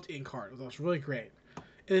 Loved Inkheart. That was really great.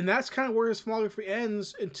 And then that's kind of where his filmography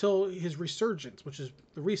ends until his resurgence, which is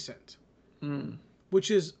the recent.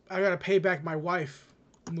 Which is, I gotta pay back my wife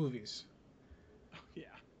movies. Yeah.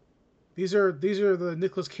 These are the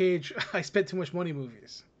Nicolas Cage I spent too much money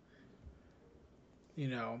movies.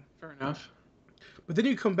 Fair enough. But then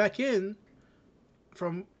you come back in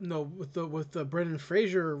from with the Brendan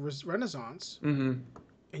Fraser Renaissance. Mm-hmm.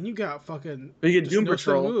 And you got fucking... But you get Doom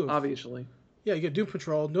Patrol, obviously. Yeah, you get Doom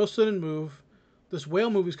Patrol, No Sudden Move. This Whale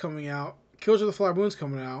movie's coming out. Killers of the Flower Moon's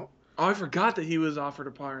coming out. Oh, I forgot that he was offered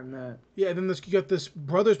a part in that. Yeah, and then you got this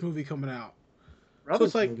Brothers movie coming out. So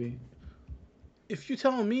it's like, movie. If you're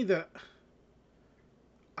telling me that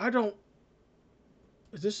I don't...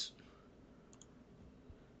 Is this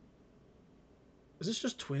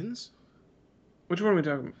just twins? Which one are we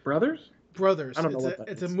talking about? Brothers? Brothers. I don't know what that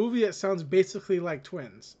It's is. a movie that sounds basically like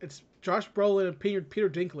twins. It's Josh Brolin and Peter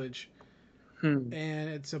Dinklage. And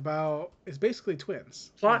it's basically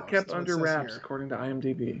twins. Plot kept under wraps, according to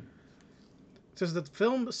IMDb. It says the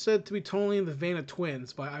film is said to be totally in the vein of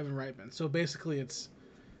Twins by Ivan Reitman. So basically it's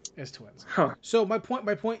twins. Huh. So my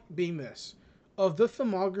point being this. Of the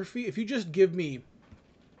filmography, if you just give me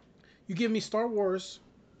Star Wars,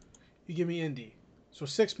 you give me Indy. So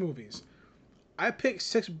 6 movies. I picked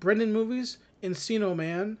 6 Brendan movies. Encino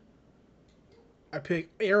Man. I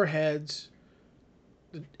picked Airheads.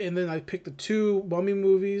 And then I picked the 2 Mummy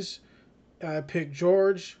movies. I picked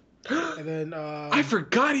George. And then... I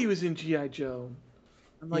forgot he was in G.I. Joe.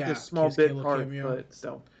 Like a small bit part, but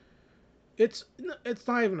still. It's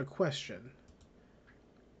not even a question.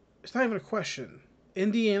 It's not even a question.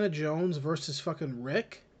 Indiana Jones versus fucking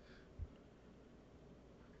Rick.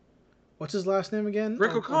 What's his last name again?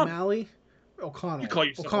 Rick O'Connell. O'Malley. You O'Connell. call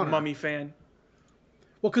yourself a O'Connor. Mummy fan?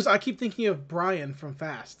 Well, because I keep thinking of Brian from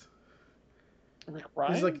Fast. Rick He's like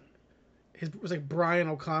Bryan? it was like Brian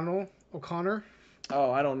O'Connell. O'Connor.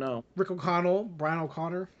 Oh, I don't know. Rick O'Connell. Brian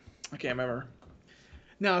O'Connor. I can't remember.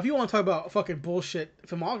 Now, if you want to talk about fucking bullshit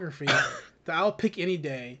filmography, that I'll pick any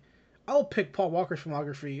day. I'll pick Paul Walker's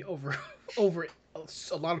filmography over over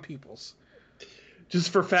a lot of people's,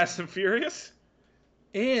 Just for Fast and Furious?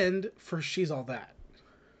 and for She's All That.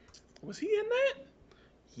 Was he in that?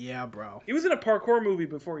 Yeah, bro. He was in a parkour movie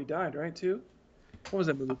before he died, right? Too. What was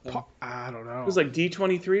that movie called? I don't know. It was like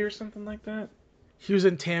D23 or something like that. He was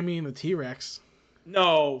in Tammy and the T-Rex.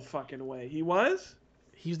 No fucking way. He was?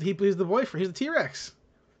 He plays the boyfriend. He's the T-Rex.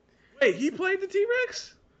 Wait, he played the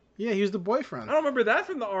T-Rex? Yeah, he was the I boyfriend. don't remember that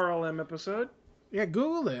from the RLM episode. Yeah,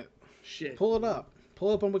 Google it. Shit. Pull it up.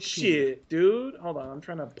 Pull it up on Wikipedia. Shit, dude. Hold on. I'm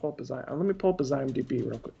trying to pull up his let me pull up his IMDb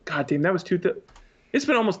real quick. God damn, that was it's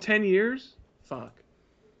been almost 10 years? Fuck.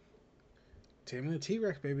 Tammy and the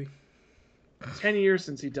T-Rex, baby. 10 years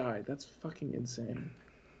since he died. That's fucking insane.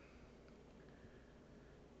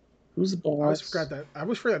 Who's the boss? I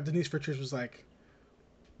always forgot that Denise Richards was like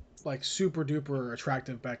super duper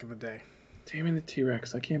attractive back in the day. Tammy the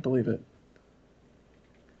T-Rex. I can't believe it.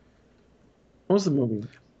 What was the movie?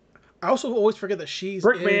 I also always forget that she's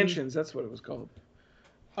Brick in... Mansions. That's what it was called.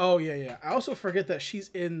 Oh yeah, yeah. I also forget that she's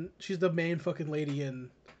the main fucking lady in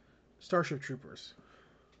Starship Troopers.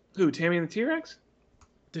 Who? Tammy and the T-Rex?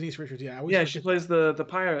 Denise Richards. Yeah. Yeah, she plays the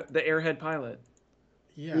pilot, the airhead pilot.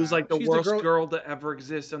 Yeah. Who's like the she's worst girl to ever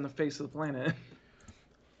exist on the face of the planet.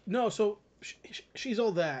 No, so She's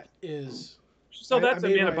All That is. So that's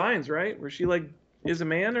Amanda Bynes, right? Where she like is a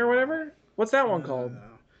man or whatever. What's that one called? No.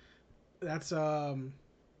 That's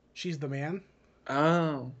She's the Man.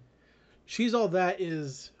 Oh. She's All That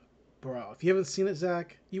is, bro. If you haven't seen it,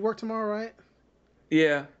 Zach, you work tomorrow, right?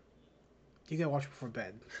 Yeah. You gotta watch it before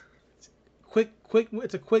bed. Quick.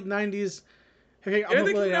 It's a quick '90s. Okay, Are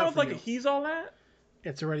they coming out with like a He's All That?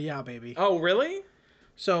 It's already out, baby. Oh, really?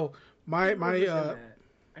 So my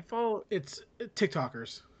I follow. it's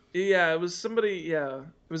TikTokers. Yeah, it was somebody. Yeah,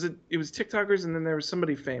 it was TikTokers, and then there was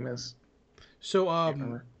somebody famous. So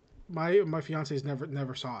my fiance's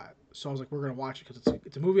never saw it. So I was like, we're gonna watch it because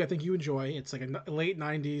it's a movie I think you enjoy. It's like a late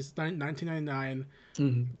 '90s, 1999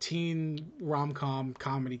 teen rom-com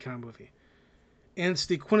comedy kind of movie, and it's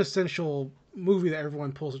the quintessential movie that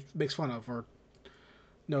everyone makes fun of, or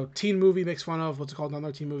no, teen movie makes fun of. What's it called?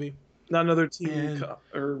 Another teen movie. Not another teen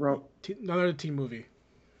Another teen movie.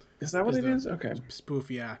 Is that what it is? Okay.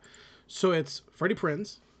 Spoof, yeah. So it's Freddie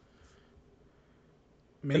Prinze.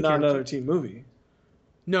 And not another teen movie.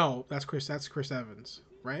 No, that's Chris Evans,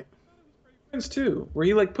 right? Prince too, where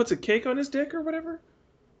he like puts a cake on his dick or whatever.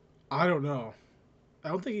 I don't know. I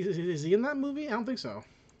don't think is he in that movie? I don't think so.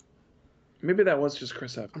 Maybe that was just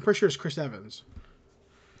Chris Evans. I'm pretty sure it's Chris Evans.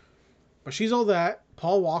 But She's All That.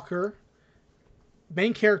 Paul Walker.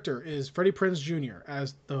 Main character is Freddie Prinze Jr.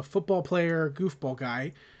 as the football player, goofball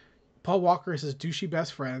guy. Paul Walker is his douchey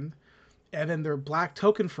best friend, and then their black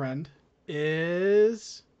token friend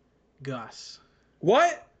is Gus.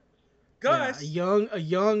 What? Gus? Yeah, a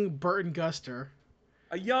young Burton Guster.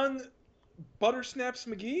 A young Buttersnaps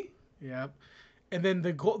McGee? Yep. And then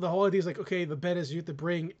the whole idea is like, okay, the bet is you have to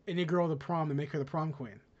bring any girl to prom and make her the prom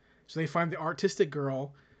queen. So they find the artistic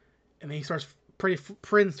girl, and then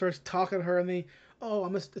Prince starts talking to her, and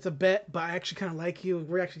it's a bet, but I actually kind of like you, and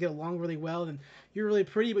we actually get along really well, and you're really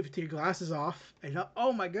pretty, but if you take your glasses off, and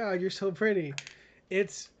oh my god, you're so pretty.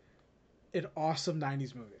 It's an awesome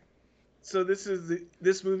 90s movie. So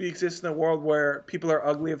this movie exists in a world where people are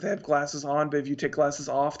ugly if they have glasses on, but if you take glasses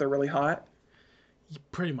off, they're really hot?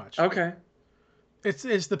 Pretty much. Okay.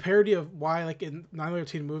 It's the parody of why, like in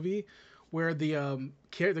 9/11 movie, where the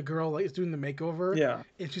girl like is doing the makeover, yeah,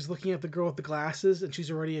 and she's looking at the girl with the glasses, and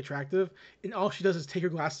she's already attractive, and all she does is take her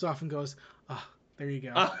glasses off and goes, there you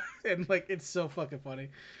go, and like it's so fucking funny.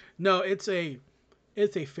 No, it's a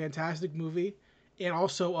fantastic movie, and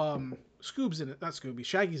also Scoob's in it, not Scooby,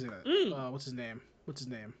 Shaggy's in it. What's his name?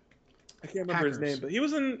 I can't remember his name, but he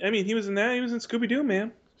was in. I mean, he was in that. He was in Scooby Doo,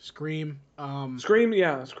 man. Scream. Scream.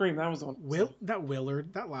 Yeah, Scream. That was the one. Not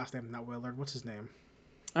Willard. That last name, not Willard. What's his name?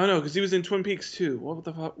 I don't know, because he was in Twin Peaks too. What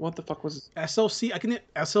the fuck was his... SLC? I can hit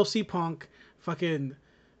SLC Punk, fucking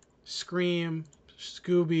Scream,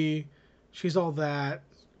 Scooby, She's All That.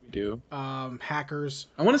 We do. Hackers.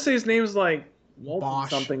 I want to say his name is like Walton Bosch.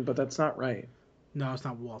 something, but that's not right. No, it's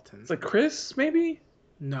not Walton. It's like Chris, maybe?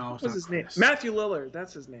 No, What it's was not his name? Chris. Matthew Lillard.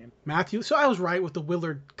 That's his name. Matthew. So I was right with the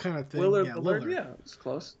Willard kind of thing. Willard Yeah, Lillard. Lillard. Yeah, it's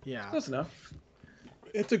close. It's Yeah, close enough.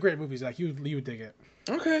 it's a great movie, Zach. You would dig it.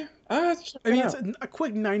 Okay, I have to check I that mean, it's out. a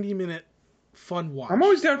quick 90-minute fun I'm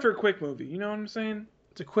always watch. down for a quick movie. You know what I'm saying?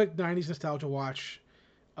 It's a quick 90s nostalgia watch.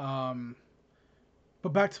 Um, but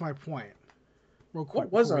back to my point, real quick,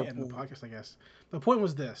 What was before our we end the point? podcast, I guess. The point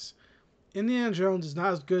was this: Indiana Jones is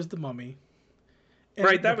not as good as the Mummy. And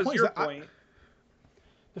Right, the that was point is your that point.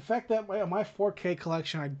 the fact that my 4K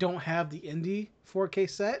collection, I don't have the Indy 4K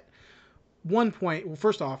set. One point, well,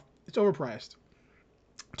 first off, it's overpriced.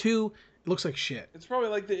 Two, it looks like shit. It's probably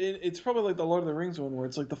like the Lord of the Rings one where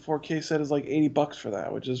it's like the 4K set is like $80 for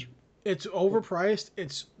that, which is It's overpriced.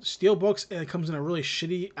 It's steel books and it comes in a really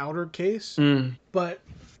shitty outer case. But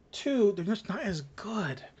two, they're just not as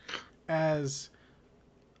good as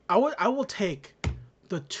I will take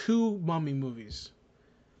the two Mummy movies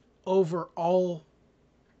over all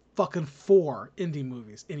fucking four indie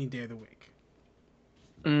movies any day of the week.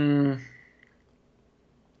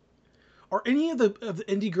 Are any of the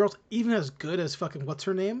indie girls even as good as fucking what's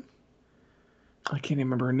her name? I can't even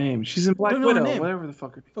remember her name. She's in Black Don't know her Widow, name. whatever the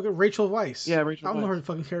fuck. Fucking Rachel Weisz. Yeah, I Rachel don't know Weisz. her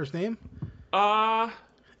fucking character's name. I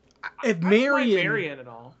If don't mind Marion, Marion at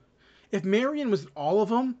all. if Marion was in all of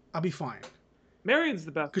them, I'd be fine. Marion's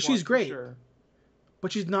the best 'Cause one, she's for great. sure.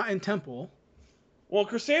 But she's not in Temple. Well,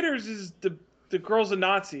 Crusaders is the girl's a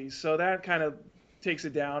Nazi, so that kind of takes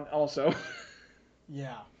it down also.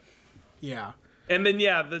 Yeah. Yeah. And then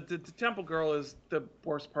yeah, the Temple girl is the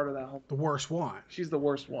worst part of that whole. The worst one. She's the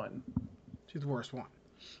worst one. She's the worst one.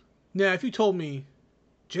 Now, if you told me,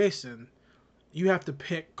 Jason, you have to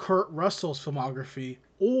pick Kurt Russell's filmography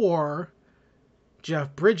or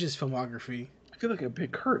Jeff Bridges' filmography, I feel like I'd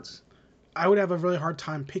pick Kurtz. I would have a really hard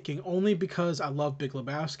time picking only because I love Big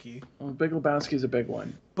Lebowski. Well, Big Lebowski is a big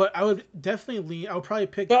one. But I would definitely lean. I would probably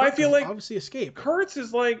pick. But Kurt I feel 'cause like obviously Escape. Kurtz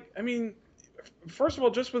is like, I mean, first of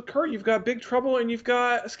all, just with Kurt, you've got Big Trouble and you've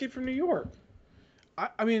got Escape from New York.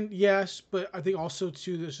 I mean, yes, but I think also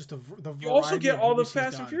too there's just the variety. You also get of all the movies he's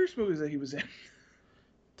Fast and done. Furious movies that he was in.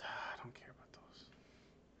 I don't care about those.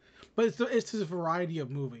 But it's his variety of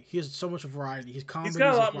movie. He has so much variety. He's comedies. He's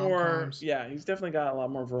got a lot his more. rom-coms. Yeah, he's definitely got a lot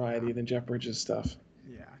more variety than Jeff Bridges' stuff.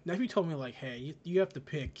 Yeah. Now, if you told me like, hey, you have to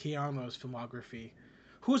pick Keanu's filmography,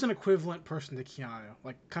 who's an equivalent person to Keanu?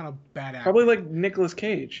 Like, kind of bad actor. Probably like Nicolas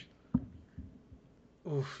Cage.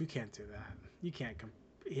 Oof, you can't do that. You can't.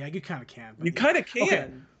 Yeah, you kind of can. But You kind of can. Okay.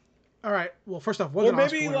 All right. Well, first off, one's Or an maybe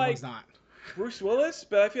Oscar winner, like one's not. Bruce Willis,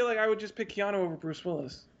 but I feel like I would just pick Keanu over Bruce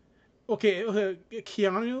Willis. Okay,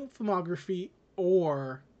 Keanu filmography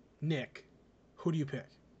or Nick. Who do you pick?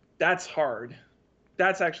 That's hard.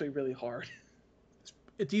 That's actually really hard.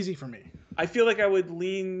 It's easy for me. I feel like I would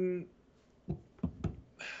lean.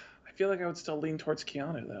 I feel like I would still lean towards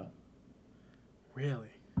Keanu though. Really?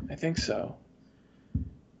 I think so.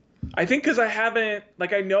 I think because I haven't,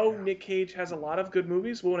 like, I know Nick Cage has a lot of good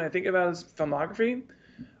movies, but when I think about his filmography,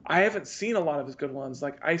 I haven't seen a lot of his good ones.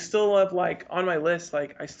 Like, I still have, like, on my list,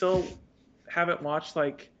 like, I still haven't watched,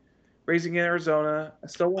 like, Raising Arizona. I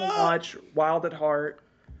still want to watch Wild at Heart.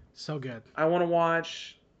 So good. I want to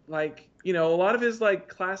watch, like, you know, a lot of his, like,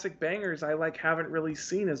 classic bangers I, like, haven't really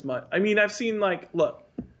seen as much. I mean, I've seen, like, look.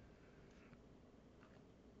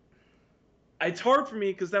 It's hard for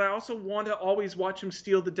me because then I also want to always watch him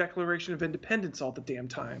steal the Declaration of Independence all the damn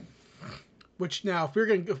time. Which now,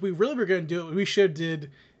 if we really were gonna do it, we should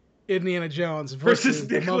did Indiana Jones versus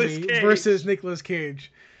the Nicolas Mummy Cage. versus Nicolas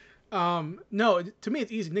Cage. No, to me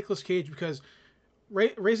it's easy. Nicolas Cage because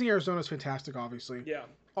Raising Arizona is fantastic. Obviously, Yeah.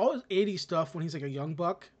 all his '80s stuff when he's like a young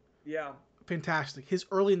buck, Yeah. fantastic. His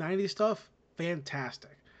early '90s stuff,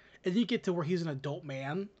 fantastic. And you get to where he's an adult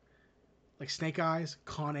man. Like Snake Eyes,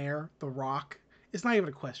 Con Air, The Rock. It's not even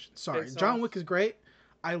a question. Sorry. Face John Off. Wick is great.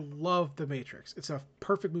 I love The Matrix. It's a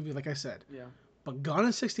perfect movie, like I said. Yeah. But Gone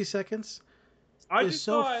in 60 Seconds I is just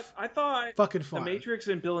so thought fucking The fun. Matrix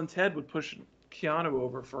and Bill and Ted would push Keanu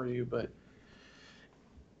over for you, but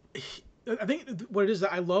I think what it is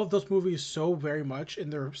that I love those movies so very much,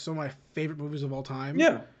 and they're some of my favorite movies of all time.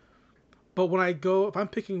 yeah. But when if I'm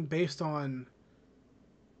picking based on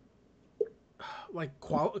like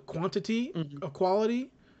quantity of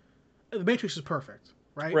quality, The Matrix is perfect,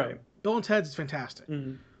 right? Right. Bill and Ted's is fantastic.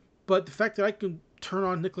 Mm-hmm. But the fact that I can turn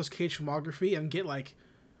on Nicolas Cage filmography and get like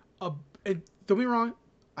and don't be wrong,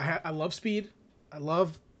 I love Speed, I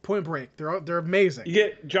love Point Break. They're amazing. You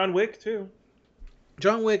get John Wick too.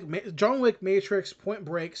 John Wick, Matrix, Point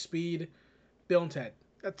Break, Speed, Bill and Ted.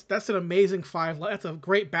 That's an amazing five. That's a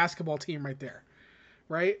great basketball team right there,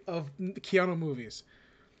 right? Of Keanu movies.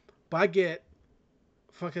 But I get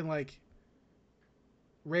fucking like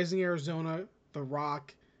Raising Arizona, The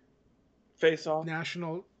Rock, Face Off.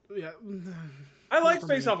 National. Yeah, I not like for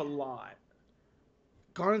Face me. Off a lot.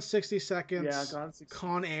 Gone in 60 Yeah, Seconds, Gone 60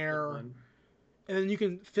 Con is a good Air, one. and then you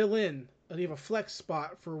can fill in. You have a flex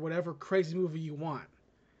spot for whatever crazy movie you want.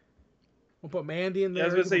 We'll put Mandy in Yeah, I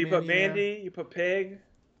was there. gonna You can say put you put Mandy in there. Mandy, you put Pig.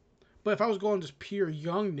 But if I was going just pure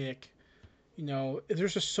young Nick,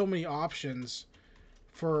 there's just so many options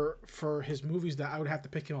for his movies that I would have to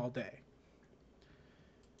pick him all day.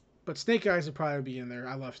 But Snake Eyes would probably be in there.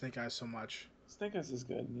 I love Snake Eyes so much. Snake Eyes is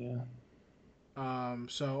good. Yeah.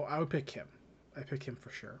 So I would pick him. I pick him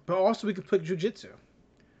for sure. But also we could pick Jiu-Jitsu.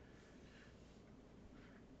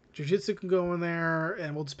 Jiu-Jitsu can go in there,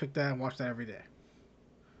 and we'll just pick that and watch that every day.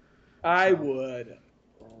 I So. would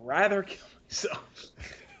rather kill myself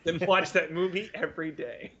than watch that movie every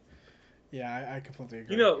day. Yeah, I completely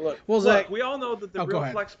agree. Look, we all know that the real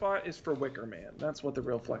ahead. flex spot is for Wicker Man. That's what the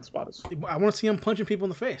real flex spot is for. I want to see him punching people in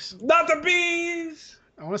the face. Not the bees!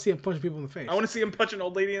 I want to see him punching people in the face. I want to see him punch an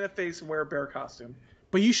old lady in the face and wear a bear costume.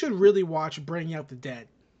 But you should really watch Bringing Out the Dead.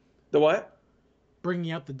 The what?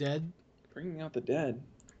 Bringing Out the Dead. Bringing Out the Dead.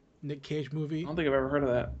 Nick Cage movie. I don't think I've ever heard of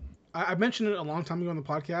that. I mentioned it a long time ago on the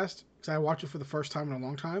podcast because I watched it for the first time in a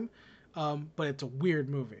long time. But it's a weird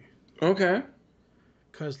movie. Okay.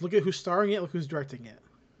 Because look at who's starring it, look who's directing it.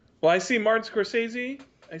 Well, I see Martin Scorsese.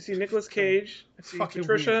 I see Nicolas Cage. I see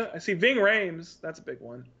Patricia. Weird. I see Ving Rhames. That's a big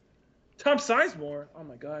one. Tom Sizemore. Oh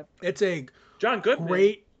my god. It's a John Goodman.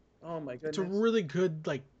 Great. Oh my goodness. It's a really good,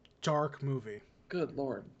 dark movie. Good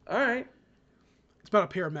lord. All right. It's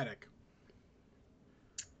about a paramedic.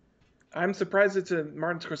 I'm surprised it's a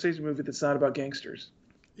Martin Scorsese movie that's not about gangsters.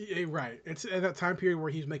 Yeah, right. It's at that time period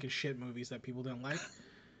where he's making shit movies that people didn't like.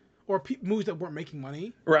 Or movies that weren't making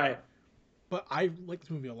money. Right. But I like this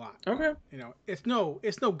movie a lot. Okay. It's no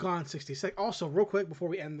Gone 60 Seconds. Also, real quick before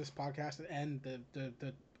we end this podcast and end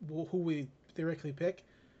the who we theoretically pick,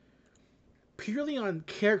 purely on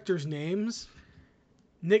characters' names,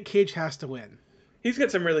 Nick Cage has to win. He's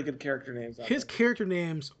got some really good character names. His character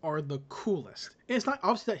names are the coolest. And it's not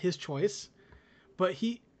obviously not his choice, but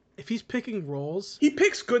if he's picking roles, he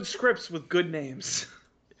picks good scripts with good names.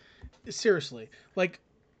 Seriously,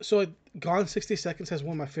 Gone 60 Seconds has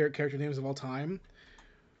one of my favorite character names of all time,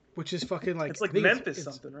 which is fucking it's like Memphis it's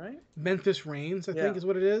something, right? Memphis Reigns, I think is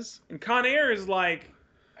what it is. And Con Air is I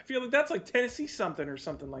feel like that's like Tennessee something or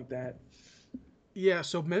something like that. Yeah,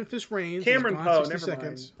 so Memphis Reigns. Cameron Poe, never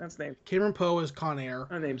mind. That's name. Cameron Poe is Con Air.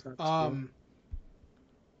 That name's not cool.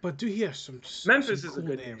 But dude, he has some. Memphis some is cool a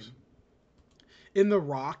good names. name. In The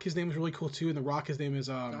Rock, his name is really cool too. In The Rock, his name is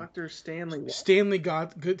Dr. Stanley. Stanley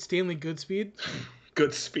Goodspeed.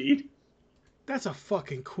 Goodspeed. That's a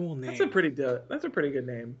fucking cool name. That's a pretty good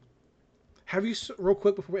name. Have you real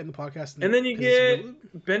quick before we end the podcast? And then you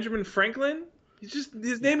get Benjamin Franklin. His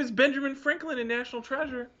name is Benjamin Franklin in National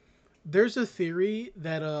Treasure. There's a theory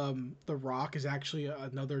that The Rock is actually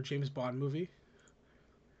another James Bond movie.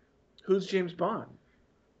 Who's James Bond?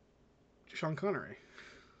 Sean Connery.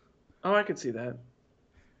 Oh, I could see that.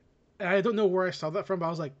 And I don't know where I saw that from, but I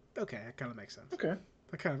was like, okay, that kind of makes sense. Okay.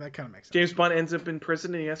 That kind of makes sense. James Bond ends up in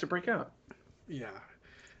prison and he has to break out. Yeah.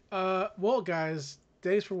 Well, guys,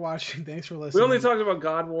 thanks for watching. Thanks for listening. We only talked about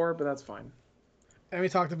God War, but that's fine. And we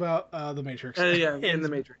talked about The Matrix. Yeah, in The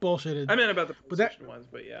Matrix. Bullshitted. I meant about the PlayStation ones,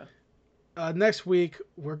 but yeah. Next week,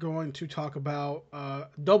 we're going to talk about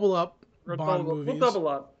double up Bond movies. We'll double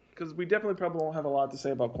up, because we definitely probably won't have a lot to say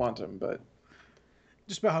about Quantum, but...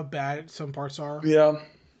 Just about how bad some parts are. Yeah.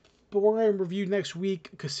 But we're going to review next week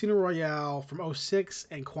Casino Royale from 2006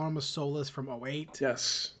 and Quantum of Solace from 2008.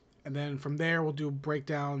 Yes. And then from there, we'll do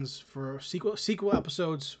breakdowns for sequel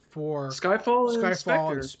episodes for Skyfall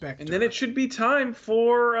and Spectre. And then it should be time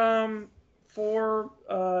for No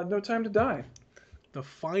Time to Die. The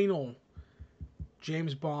final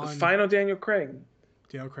James Bond. The final Daniel Craig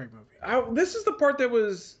movie. This is the part that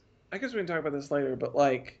was... I guess we can talk about this later, but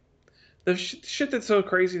the shit that's so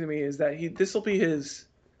crazy to me is that this will be his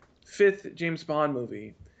 5th James Bond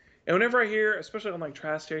movie. And whenever I hear, especially on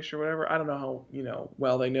Trash Station or whatever, I don't know how,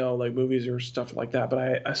 well they know movies or stuff like that, but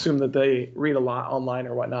I assume that they read a lot online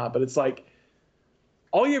or whatnot. But it's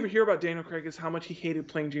all you ever hear about Daniel Craig is how much he hated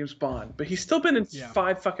playing James Bond. But he's still been in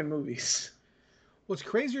 5 fucking movies. What's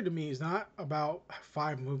crazier to me is not about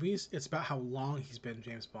 5 movies, it's about how long he's been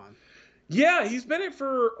James Bond. Yeah, he's been in it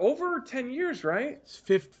for over 10 years, right? It's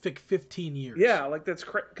 15 years. Yeah, that's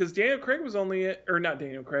because Daniel Craig was only or not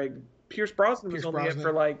Daniel Craig, Pierce Brosnan was only in it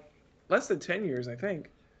for less than 10 years, I think.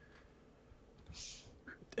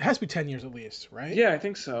 It has to be 10 years at least, right? Yeah, I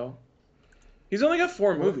think so. He's only got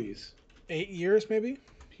 4 movies. 8 years, maybe?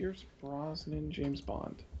 Pierce Brosnan, James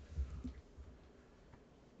Bond.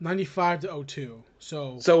 95 to 02.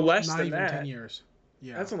 So So less not than even 10 that. years.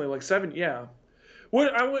 Yeah. That's only like 7. Yeah.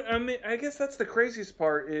 I guess that's the craziest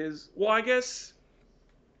part is, well, I guess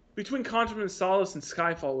between Quantum of Solace and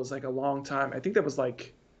Skyfall was like a long time. I think that was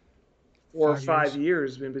like 4 or 5 5 years.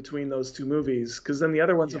 years in between those two movies, because then the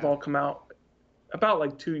other ones have Yeah. all come out about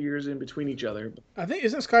like 2 years in between each other. I think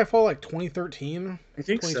isn't Skyfall like 2013, I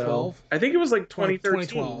think so. 2012, I think it was like 2012,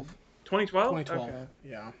 2013. 2012? 2012. Okay.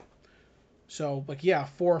 Yeah. So like yeah,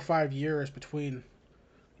 4 or 5 years between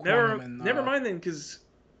Quantum Never and never mind then, because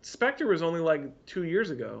Spectre was only like 2 years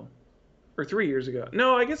ago. Or 3 years ago.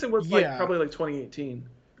 No, I guess it was like yeah. probably like 2018.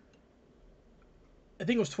 I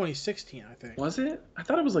think it was 2016. I think Was it? I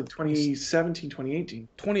thought it was like 20, 2017, 2018.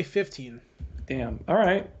 2015. Damn. All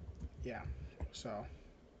right. Yeah. So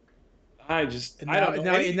and I now don't know and now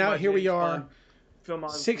and anything now about here we James are, Bond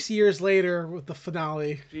filmography. 6 years later with the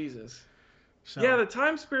finale. Jesus. Yeah, So the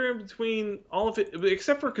time span between all of it,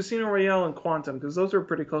 except for Casino Royale and Quantum, because those are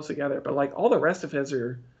pretty close together. But like all the rest of his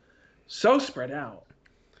are so spread out.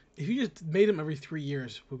 if you just made them every 3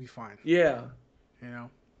 years, we'll be fine. Yeah. You know.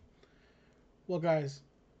 Well, guys,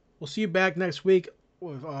 we'll see you back next week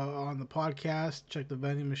with on the podcast. Check the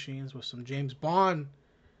vending machines with some James Bond.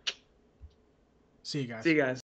 See you See guys. you guys.